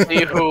 I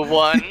see who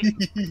won.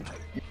 3,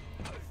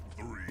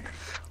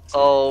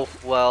 Oh,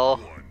 well.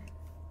 1.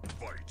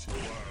 Fight.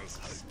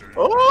 Last stand.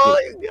 Oh,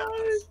 you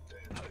guys!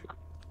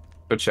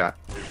 Good shot.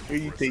 Who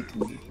you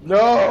taking? I No!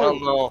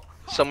 don't know.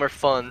 Some are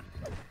fun.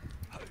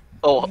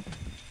 Oh,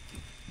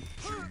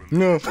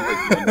 No. Yes,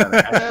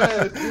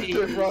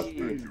 Mr.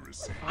 Frosty.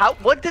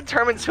 what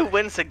determines who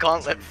wins a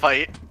gauntlet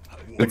fight?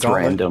 It's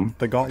random.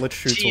 The gauntlet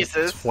shoots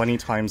Jesus. 20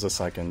 times a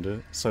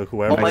second, so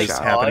whoever Oh my is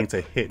God. happening to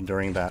hit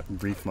during that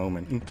brief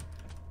moment.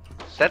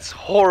 That's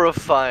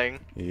horrifying.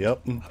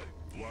 Yep.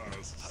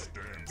 Last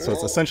stand. So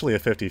it's essentially a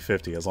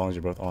 50-50 as long as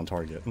you're both on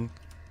target.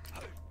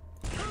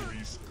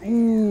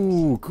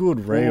 Ooh,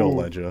 good rail,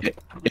 Lega.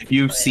 If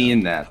you've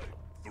seen that,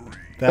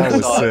 That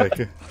was saw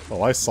sick.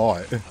 Oh, I saw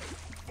it.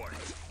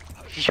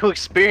 You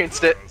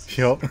experienced it.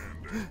 Yup.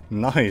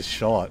 Nice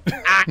shot.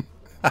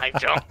 I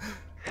don't.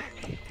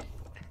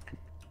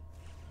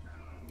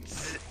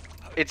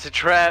 It's a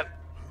trap.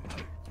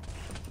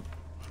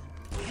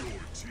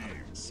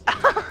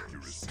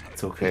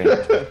 it's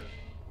okay.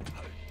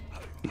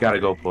 You gotta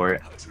go for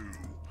it.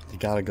 You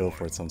gotta go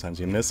for it sometimes.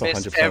 You miss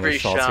Missed 100% of every the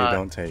shots shot. you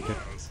don't take.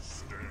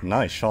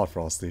 Nice shot,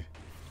 Frosty.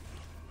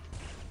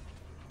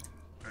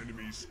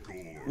 Enemy score.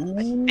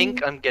 I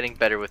think I'm getting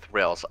better with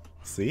rails.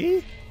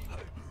 See?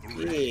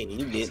 Yeah,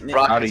 you getting it.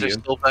 Rockets do are you?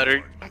 still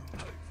better.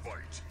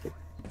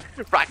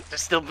 Fight. Rockets are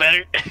still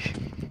better.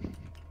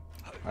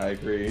 I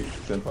agree,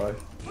 Senpai.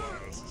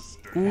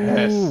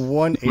 Ooh,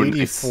 180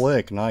 Nice.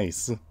 flick.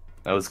 Nice.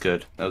 That was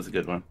good. That was a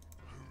good one.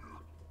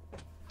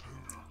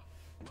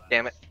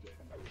 Damn it.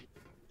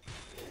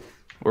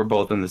 We're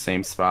both in the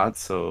same spot,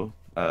 so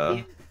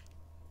No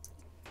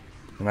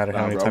matter how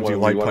Nah, many bro, times you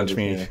we light wanted punch to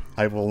me, see.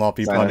 I will not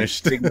be Sign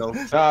punished. Signal.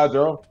 Nah,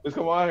 Jerome, just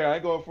come on here. I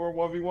ain't going for a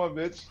 1v1,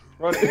 bitch.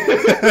 Run.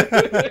 Jeez,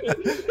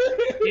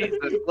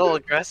 that's a little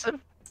aggressive.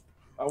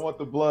 I want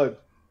the blood.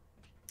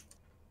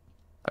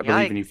 I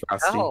believe in you,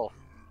 Frosty. Hell.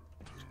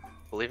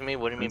 Believe in me?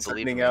 What do you mean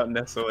believe in Sending me? out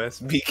an SOS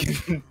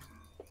beacon.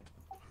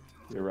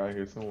 You're right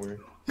here somewhere.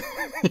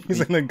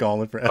 He's in a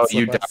gauntlet for Oh,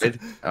 you SOS. died?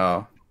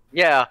 Oh.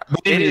 Yeah,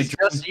 believe it in is you,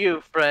 Dream. just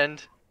you,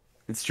 friend.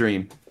 It's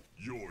Dream.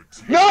 Your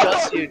team. No!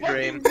 Just you,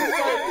 Dream.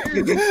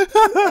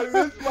 I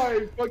missed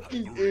my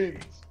fucking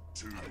inch.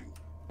 2,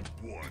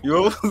 1. You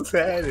almost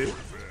had it.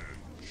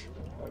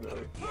 I know.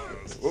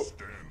 Last Oh.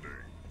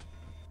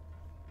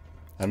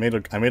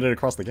 standing. I made it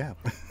across the gap.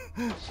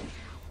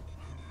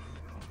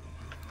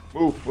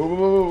 Move, move, move,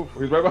 move.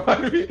 He's right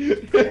behind me.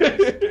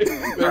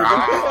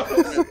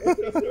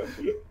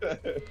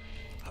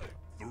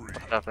 3,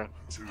 Nothing.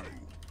 2,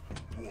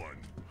 1.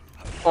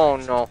 Oh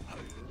no.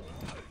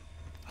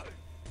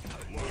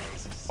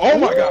 Last Oh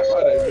my gosh.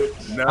 I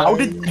didn't miss. How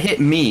did it hit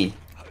me?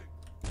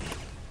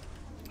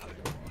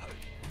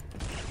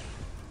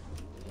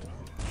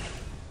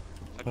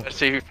 I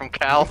see you from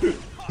Cal.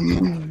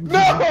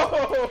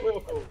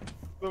 No!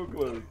 So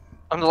close.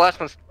 I'm the last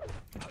one.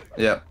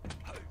 Yep.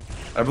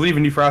 I believe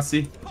in you,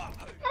 Frosty.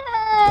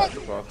 Got the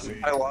Frosty.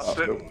 I lost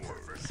it. nope.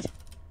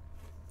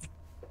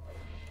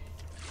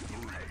 3,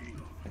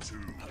 2.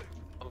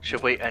 Oh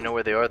shit, wait, I know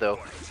where they are though.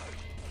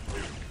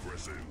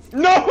 Impressive.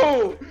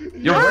 No!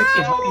 You're right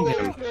behind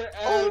him.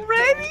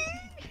 Already?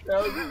 I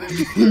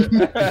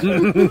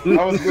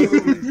was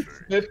literally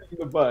sniffing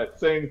the butt,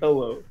 saying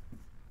hello.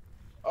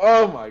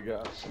 Oh my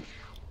gosh.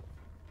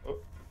 Oh.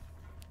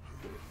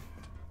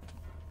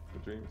 The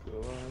dream's still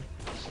alive.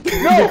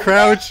 The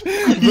crouch!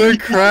 The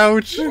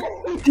crouch!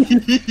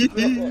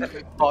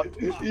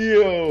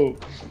 Yo,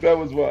 that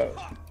was wild.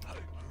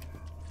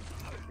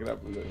 You're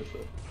not believing this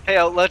stuff.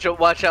 Hey, Ledger,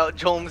 watch out.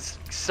 Jones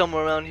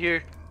somewhere around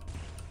here.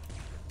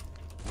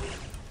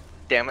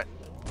 Damn it.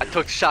 I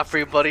took the shot for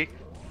you, buddy.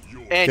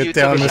 And Get you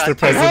down, took a Mr. shot.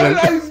 President.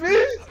 How did I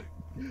miss?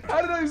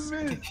 How did I miss?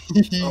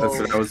 That's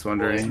what I was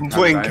wondering. I'm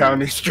playing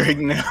Counter Strike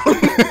now.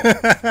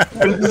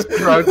 I'm just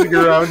crouching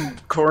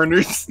around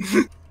corners,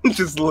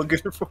 just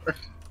looking for it.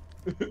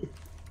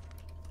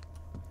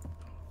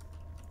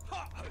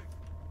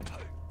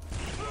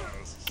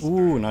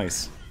 Ooh,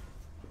 nice.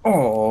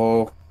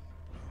 Oh.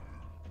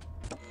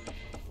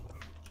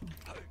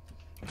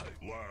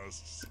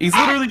 Last He's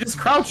literally just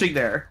crouching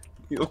there.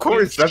 Of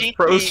course, that's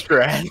pro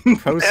strat.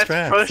 Pro That's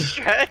strat. pro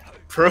strat.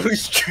 Pro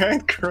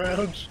strat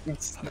crouch and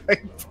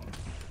snipe.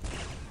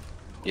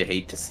 You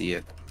hate to see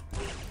it.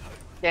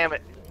 Damn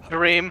it.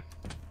 Dream.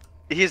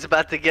 He's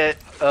about to get,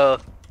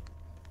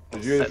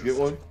 Did you guys get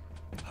one?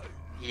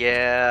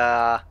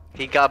 yeah.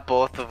 He got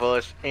both of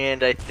us,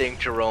 and I think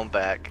Jerome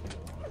back.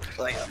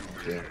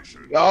 Yeah.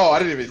 Oh, I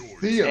didn't even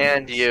see him.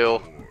 And you.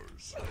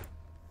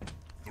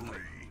 3,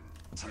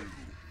 2,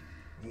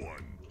 1,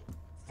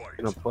 fight.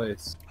 In a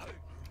place.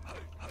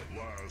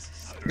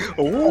 Last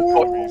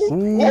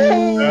Ooh,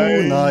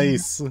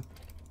 nice.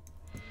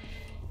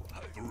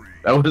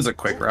 That was a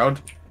quick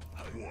round.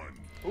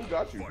 Who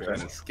got you, Trying man?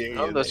 to scare you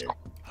None of those,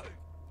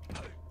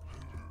 there.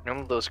 none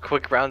of those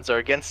quick rounds are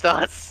against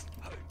us.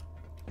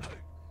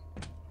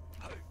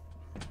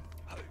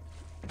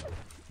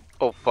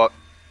 Oh fuck.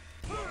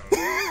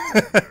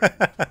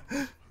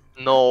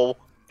 No.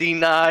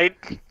 Denied.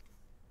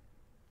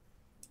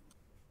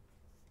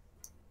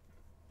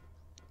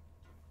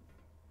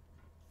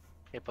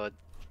 Hey bud.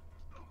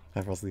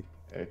 Hi, Frosty.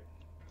 Hey.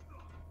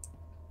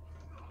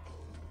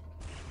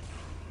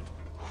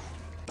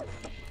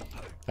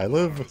 I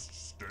live.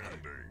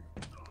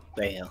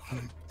 Damn.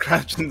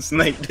 Crouch and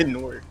snipe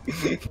didn't work.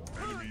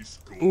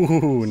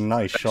 Ooh,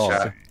 nice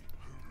shot.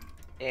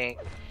 Eh.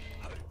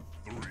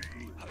 3,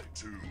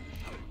 2,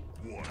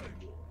 1,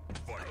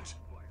 fight.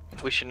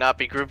 We should not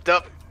be grouped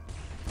up.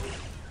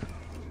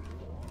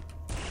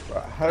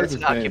 How does It's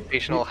an this man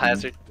occupational hit me?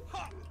 hazard.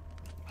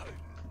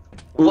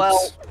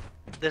 Well,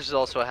 this is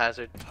also a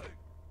hazard.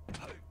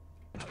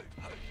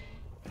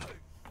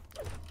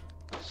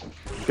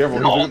 Careful,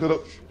 No. he's looking to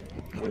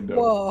the window.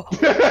 Whoa.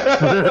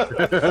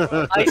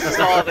 I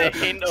saw the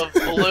hint of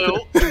blue.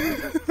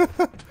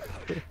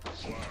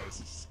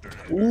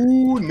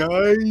 Ooh,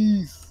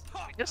 nice.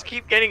 We just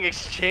keep getting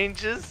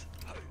exchanges.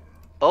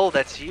 Oh,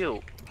 that's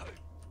you.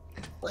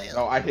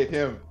 Oh, I hit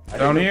him. I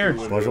Down hit him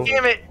here. through the window.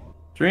 Damn it!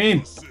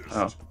 Dream.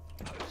 Oh,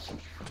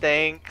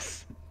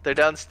 Thanks. They're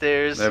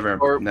downstairs. Never-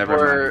 Or never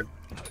were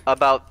mind.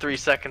 about 3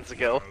 seconds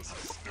ago.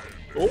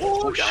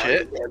 Oh,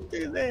 shit.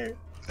 There.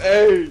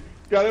 Hey,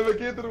 got him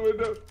again through the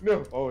window.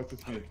 No. Oh, it's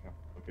just me.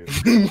 Okay.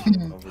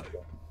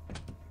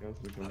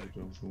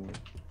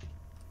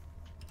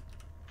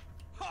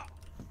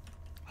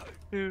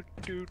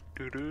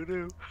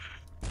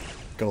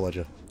 Go,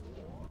 Lega.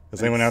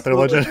 Is anyone out there,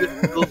 Lega?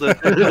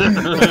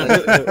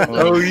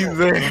 Oh, he's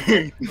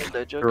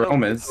there.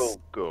 Jerome is.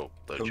 Go.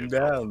 Come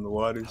down, the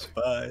water's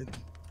fine.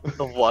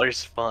 The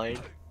water's fine.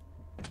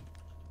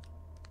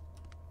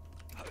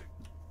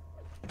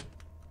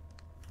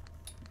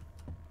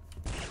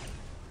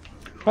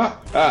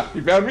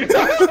 He found me.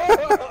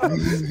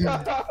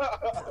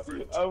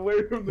 I'm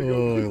waiting for him to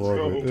Oh, I go.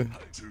 love it.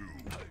 2,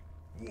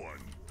 1,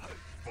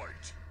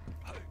 fight.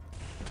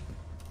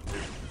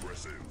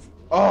 Impressive.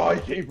 Oh,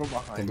 he came from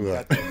Don't behind. do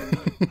that.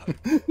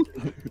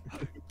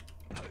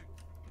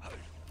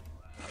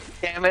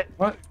 Damn it.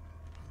 What?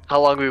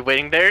 How long are we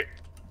waiting there?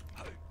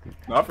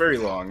 Not very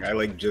long. I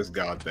like just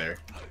got there.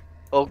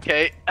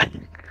 Okay.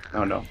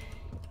 Oh no.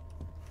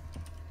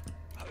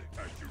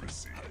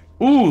 Accuracy.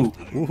 Ooh,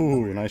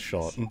 Ooh, nice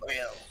shot.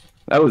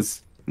 that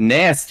was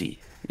nasty.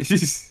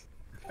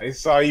 I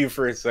saw you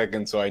for a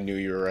second, so I knew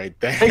you were right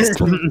there.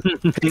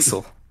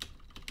 Pixel.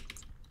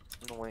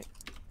 No, wait.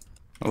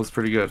 That was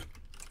pretty good.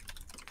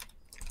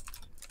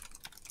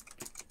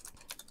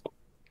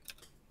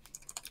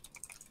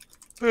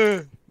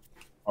 Alright,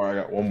 I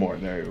got one more.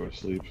 There you go to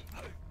sleep.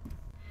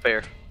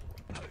 Fair.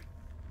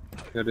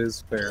 That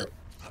is fair.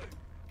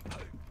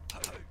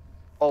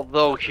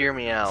 Although, hear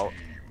me out.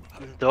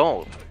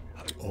 Don't.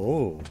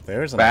 Oh,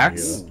 there's an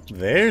Backs? idea.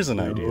 There's an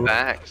idea.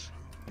 Facts.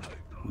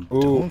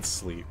 Don't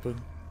sleep.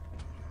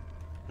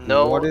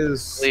 No What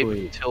is sleep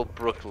sleep? till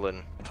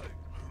Brooklyn.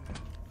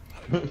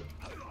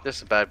 This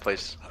is a bad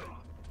place.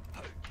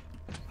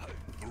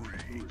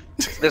 3,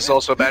 This is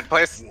also a bad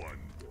place. 1,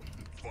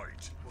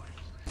 fight.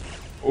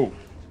 Oh.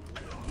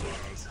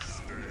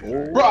 Last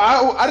stand. Bro,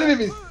 I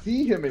didn't even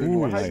see him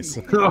anymore. Ooh, How nice.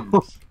 you- 3,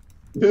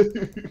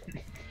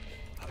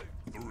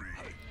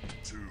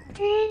 2,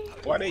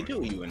 Why they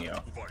do you and yo?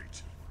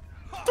 fight.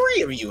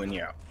 3 of you and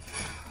yo.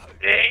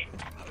 Hey.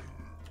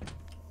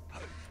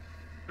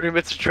 Dream,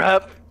 it's a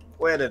trap.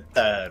 Where the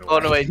third Oh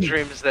one? no, wait,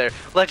 Dream's there.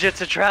 Legit,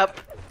 it's a trap.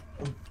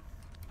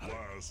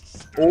 Last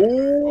stand.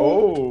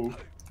 Oh.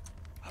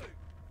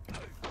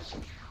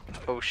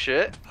 Oh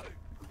shit.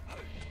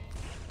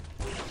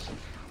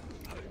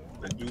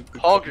 The Duke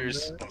of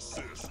Hoggers.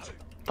 Assist.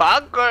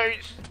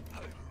 Poggers.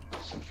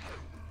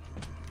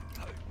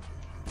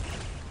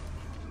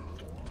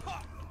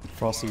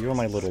 Frosty, you're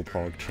my little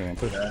pog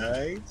champ.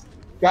 Nice.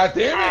 God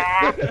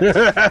damn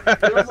it!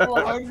 There's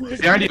someone hungry.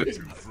 Behind you. 2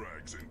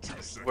 frags in 2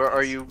 seconds. Where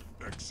are you?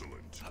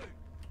 Excellent.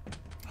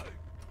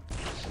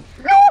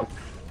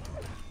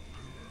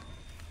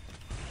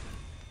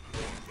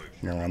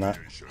 You're on that.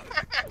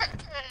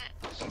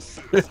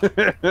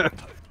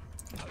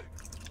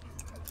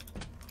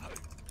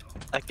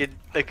 I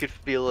could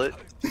feel it.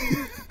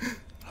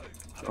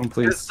 Oh, It's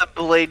please. the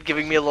blade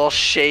giving me a little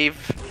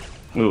shave.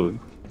 Ooh.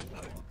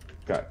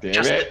 God damn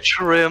Just a it!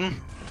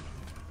 trim.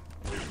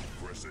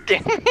 Impressive.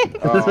 Damn.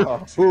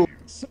 Oh, Score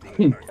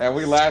and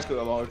we lasted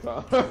a long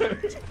time.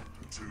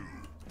 2,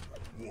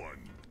 1,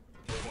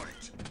 fight.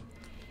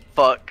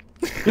 fuck.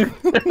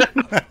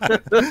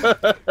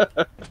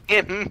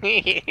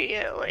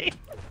 Immediately.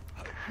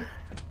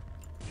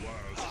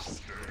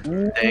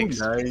 Ooh, Thanks.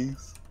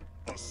 nice.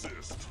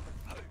 Assist.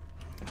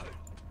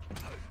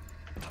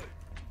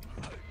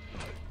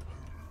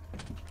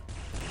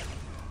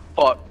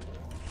 Fuck.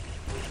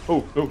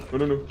 Oh,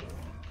 no.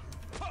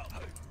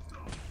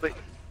 Wait.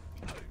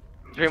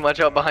 Very much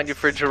out behind you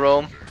for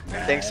Jerome.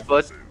 Thanks,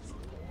 bud.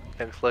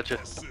 Thanks, Ledger.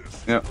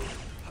 Yep.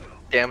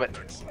 Damn it.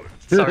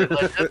 Sorry,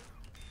 Ledger.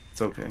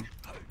 It's okay.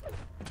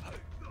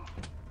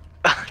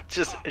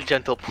 Just a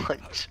gentle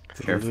punch.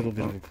 Take a little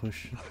bit of a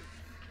push.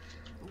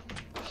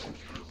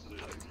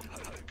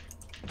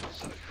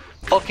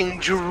 Fucking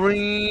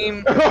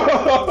dream.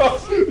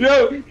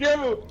 Yo,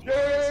 careful!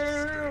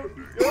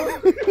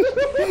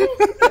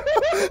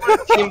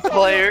 Team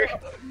player.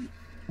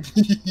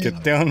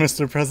 Get down,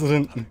 Mr.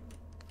 President.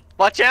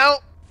 Watch out.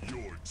 Your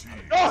team.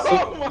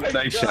 Oh my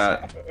Nice God.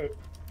 shot.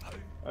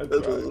 I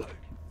tried. 3,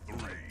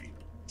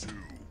 2,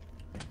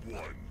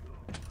 1.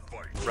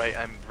 Fight. Right,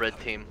 I'm red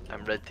team.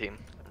 I'm red team.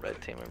 I'm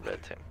red team. I'm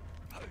red team.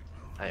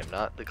 I am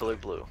not the color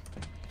blue.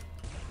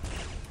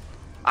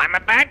 I'm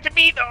about to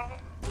be though.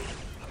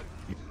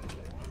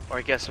 Or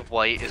I guess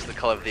white is the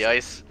color of the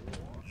ice.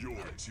 Your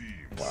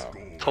team Wow.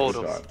 scored.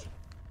 Totem. Shot.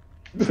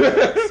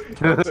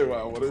 Say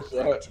wow, what a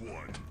shot. 1.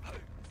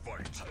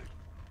 Fight.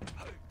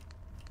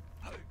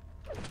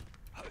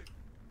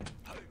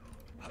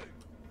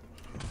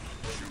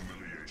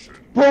 Humiliation.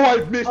 Bro, I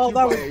missed Oh, you that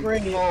by was a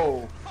great.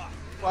 toe.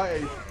 By a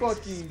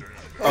fucking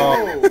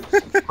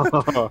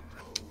toe.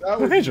 That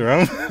was Hey,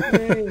 Jerome.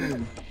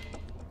 insane.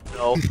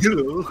 No.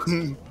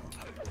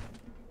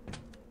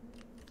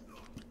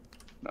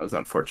 That was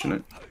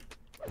unfortunate.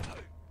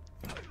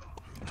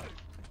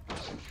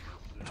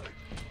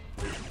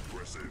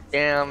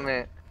 Damn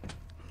it.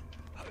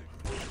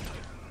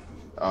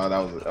 Oh,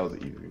 that was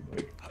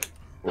easy.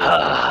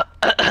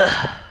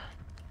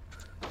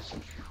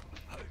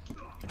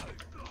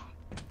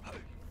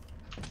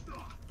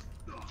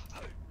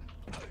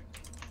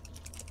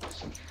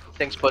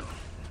 Thanks, bud.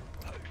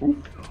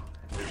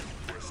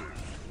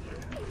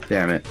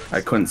 Damn it.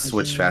 I couldn't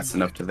switch fast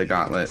enough to the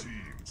gauntlet.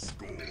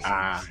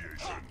 Ah.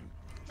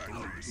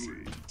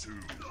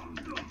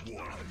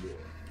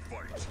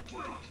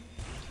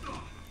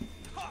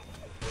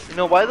 You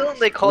know, why don't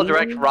they call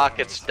direct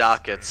rockets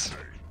dockets?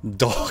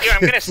 Dog. Yeah,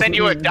 I'm gonna send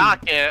you a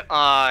docket,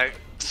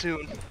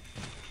 soon.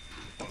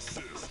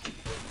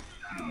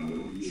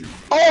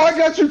 Oh, I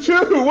got you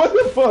too! What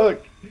the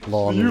fuck?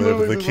 Long You live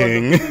the literally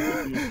king. just got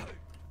the 50-50.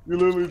 You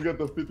literally got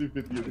the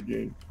 50-50 of the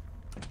game.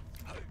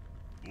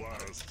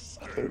 What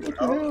the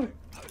hell?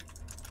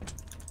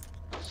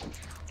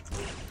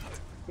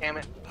 Damn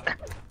it.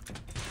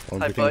 Oh,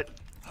 Hi, good bud. thing-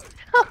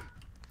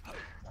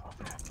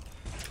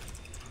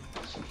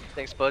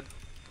 Thanks, bud.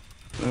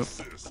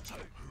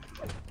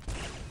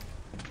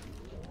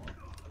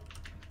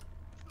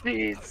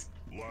 Jeez.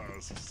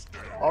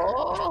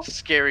 Oh,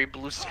 scary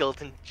blue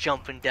skeleton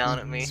jumping down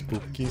at me.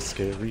 Spooky,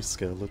 scary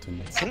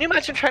skeletons. Can you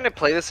imagine trying to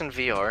play this in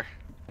VR?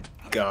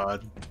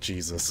 God.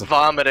 Jesus.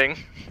 Vomiting.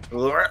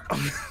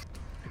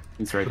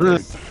 He's right there.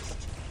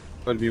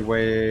 Would be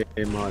way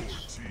much.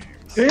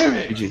 Damn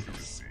it! GG.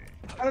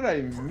 How did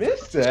I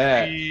miss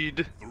that?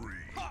 Speed.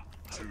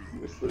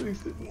 It's literally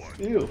sitting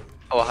still.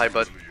 Oh, hi,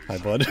 bud. Hi,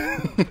 bud.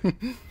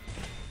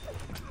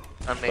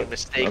 I made a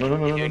mistake No.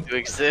 continuing to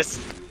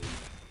exist.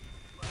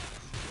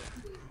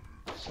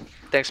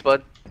 Thanks,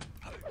 bud.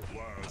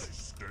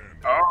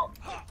 Oh.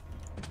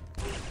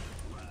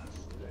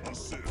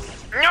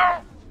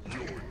 No!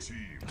 Your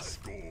team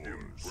scores.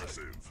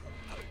 Impressive.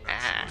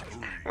 Ah,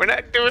 we're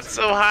not doing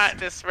so hot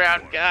this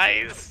round,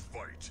 guys.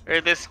 Fight.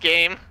 Or this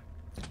game.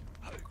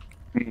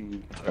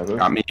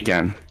 Got me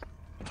again.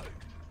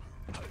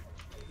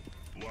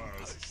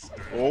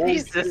 Oh,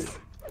 Jesus.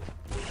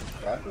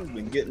 Raccoon's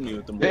been getting me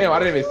with the Damn, I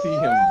didn't even see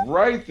him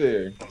right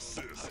there.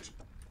 Assist.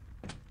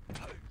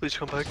 Please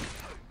come back.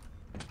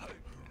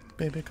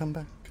 Baby, come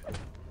back.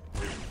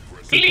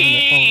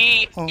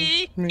 Please! Oh,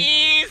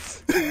 me.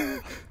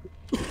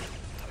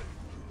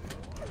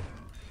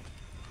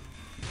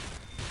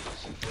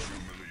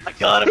 I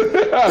got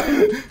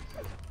him.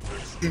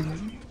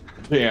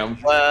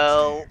 Damn.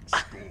 Well,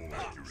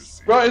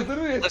 Bro, it's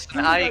literally a listen, two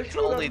I guy can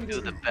showdown only do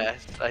between the you.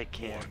 best I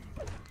can.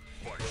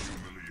 Fight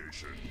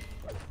humiliation.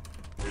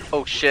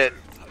 Oh shit.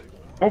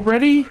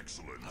 Already?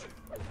 Excellent.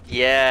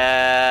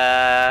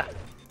 Yeah.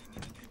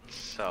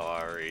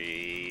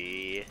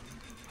 Sorry.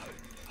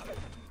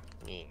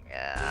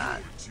 Yeah.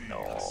 Team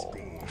No.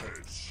 score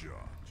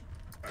headshot.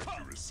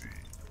 Accuracy.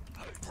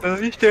 At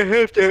least I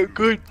have that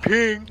good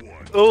ping.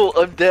 Oh,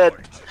 I'm dead.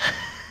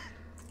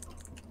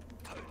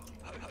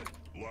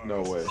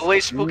 No way. Oh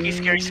wait, spooky,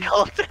 scary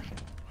skeleton.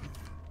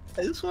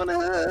 I just wanna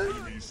hug.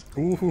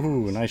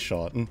 Ooh, nice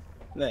shot.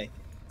 Nice.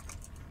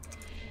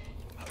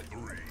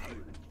 3,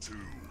 2,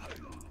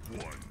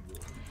 1.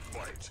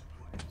 Fight.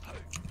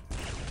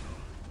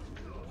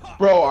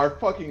 Bro, our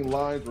fucking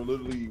lines were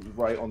literally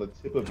right on the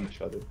tip of each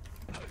other.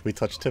 We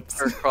touched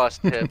tips. Or cross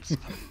tips.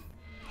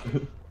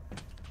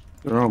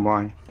 Oh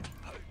my.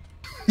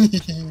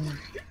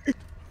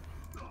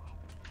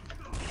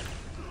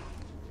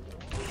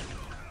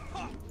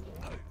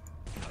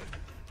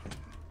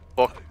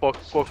 Fuck.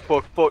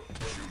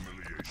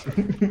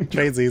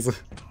 Tradesies.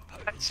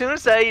 As soon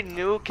as I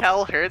knew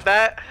Cal heard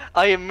that,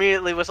 I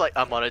immediately was like,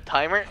 I'm on a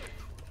timer.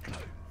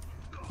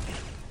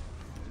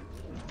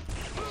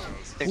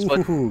 Thanks,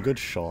 bud. Ooh, good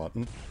shot.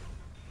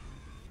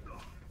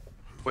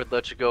 Where'd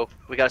Ledger go?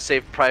 We gotta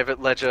save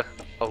Private Ledger.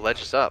 Oh,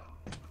 Ledger's up.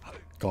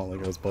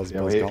 Gauntlet goes buzz,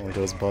 Yeah, buzz, wait. gauntlet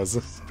goes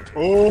buzz.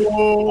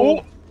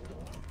 Oh!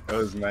 That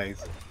was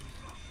nice.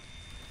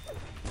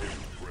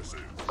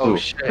 Oh Ooh.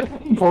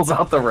 shit. Pulls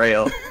out the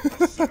rail.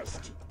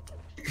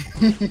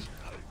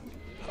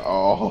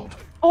 Oh.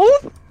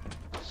 Oh!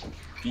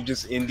 You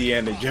just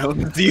Indiana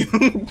Jones, you.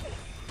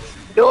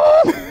 No!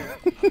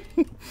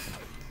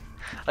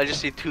 I just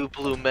see two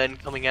blue men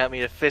coming at me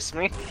to fist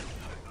me.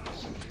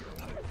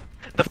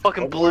 The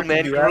fucking What blue more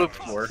man could you ask group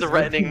for?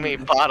 threatening me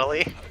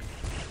bodily.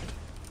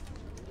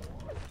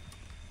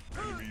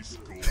 Enemy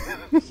score.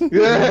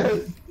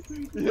 Yes!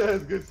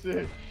 Yes, good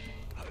shit.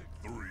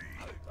 3,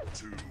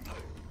 2,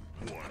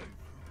 1.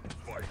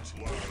 Fight.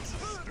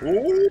 Last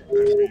Ooh.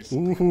 enemy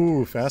score.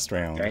 Ooh, fast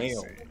round.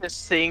 Damn.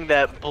 Just seeing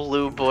that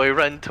blue boy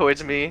run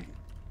towards me.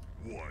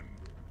 1.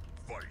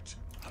 Fight.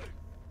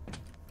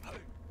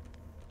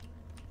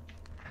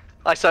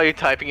 I saw you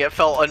typing it,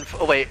 felt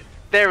oh wait,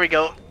 there we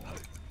go.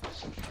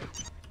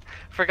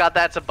 Forgot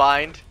that's a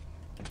bind.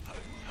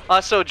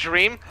 So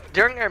Dream,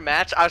 during our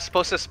match, I was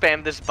supposed to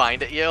spam this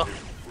bind at you.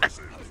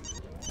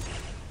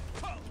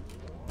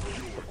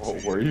 Oh,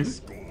 were you?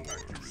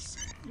 Accuracy.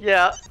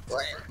 Yeah.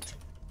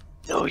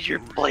 Know your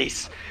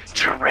place,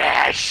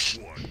 trash.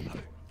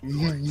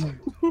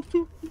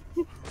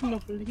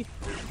 Nobody.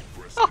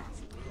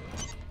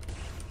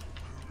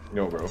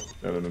 No, bro.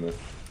 No.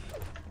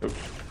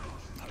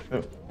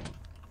 No.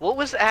 What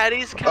was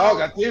Addie's Oh, count?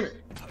 god damn it.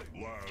 Do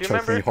you Choke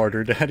remember? me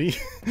harder, daddy.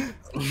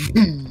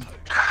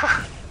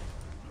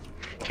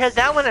 Yeah,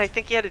 that one I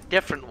think he had a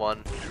different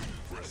one.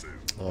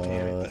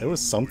 It was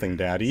something,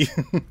 daddy.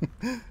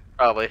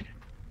 Probably.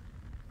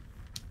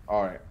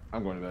 Alright,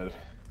 I'm going to bed.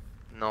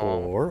 No.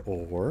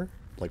 or,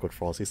 like what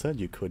Frosty said,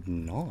 you could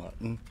not.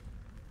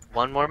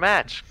 One more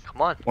match.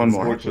 Come on. One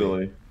more.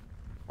 Unfortunately,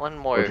 One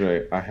more.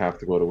 I have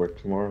to go to work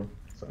tomorrow.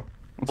 So,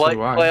 So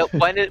do I. Well,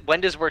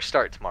 when does work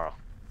start tomorrow?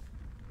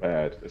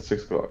 bad. It's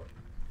 6 o'clock.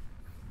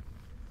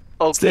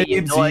 Okay,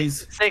 you know what?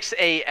 Samesies. 6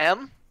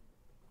 a.m.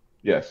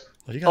 Yes.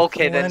 Well, you got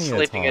Okay, then plenty of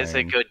sleeping is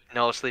a time. good.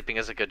 No, sleeping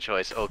is a good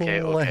choice.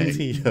 Okay, okay.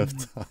 Plenty of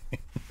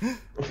time.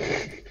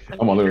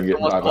 I'm only gonna get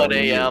Almost 5 1 hours.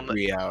 a.m.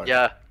 3 hours.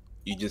 Yeah,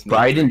 You just need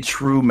Tried and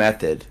true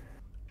method.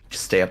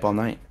 Just stay up all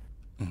night.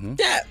 Mm-hmm.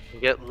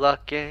 get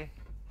lucky.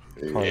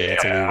 Probably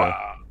that's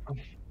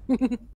illegal.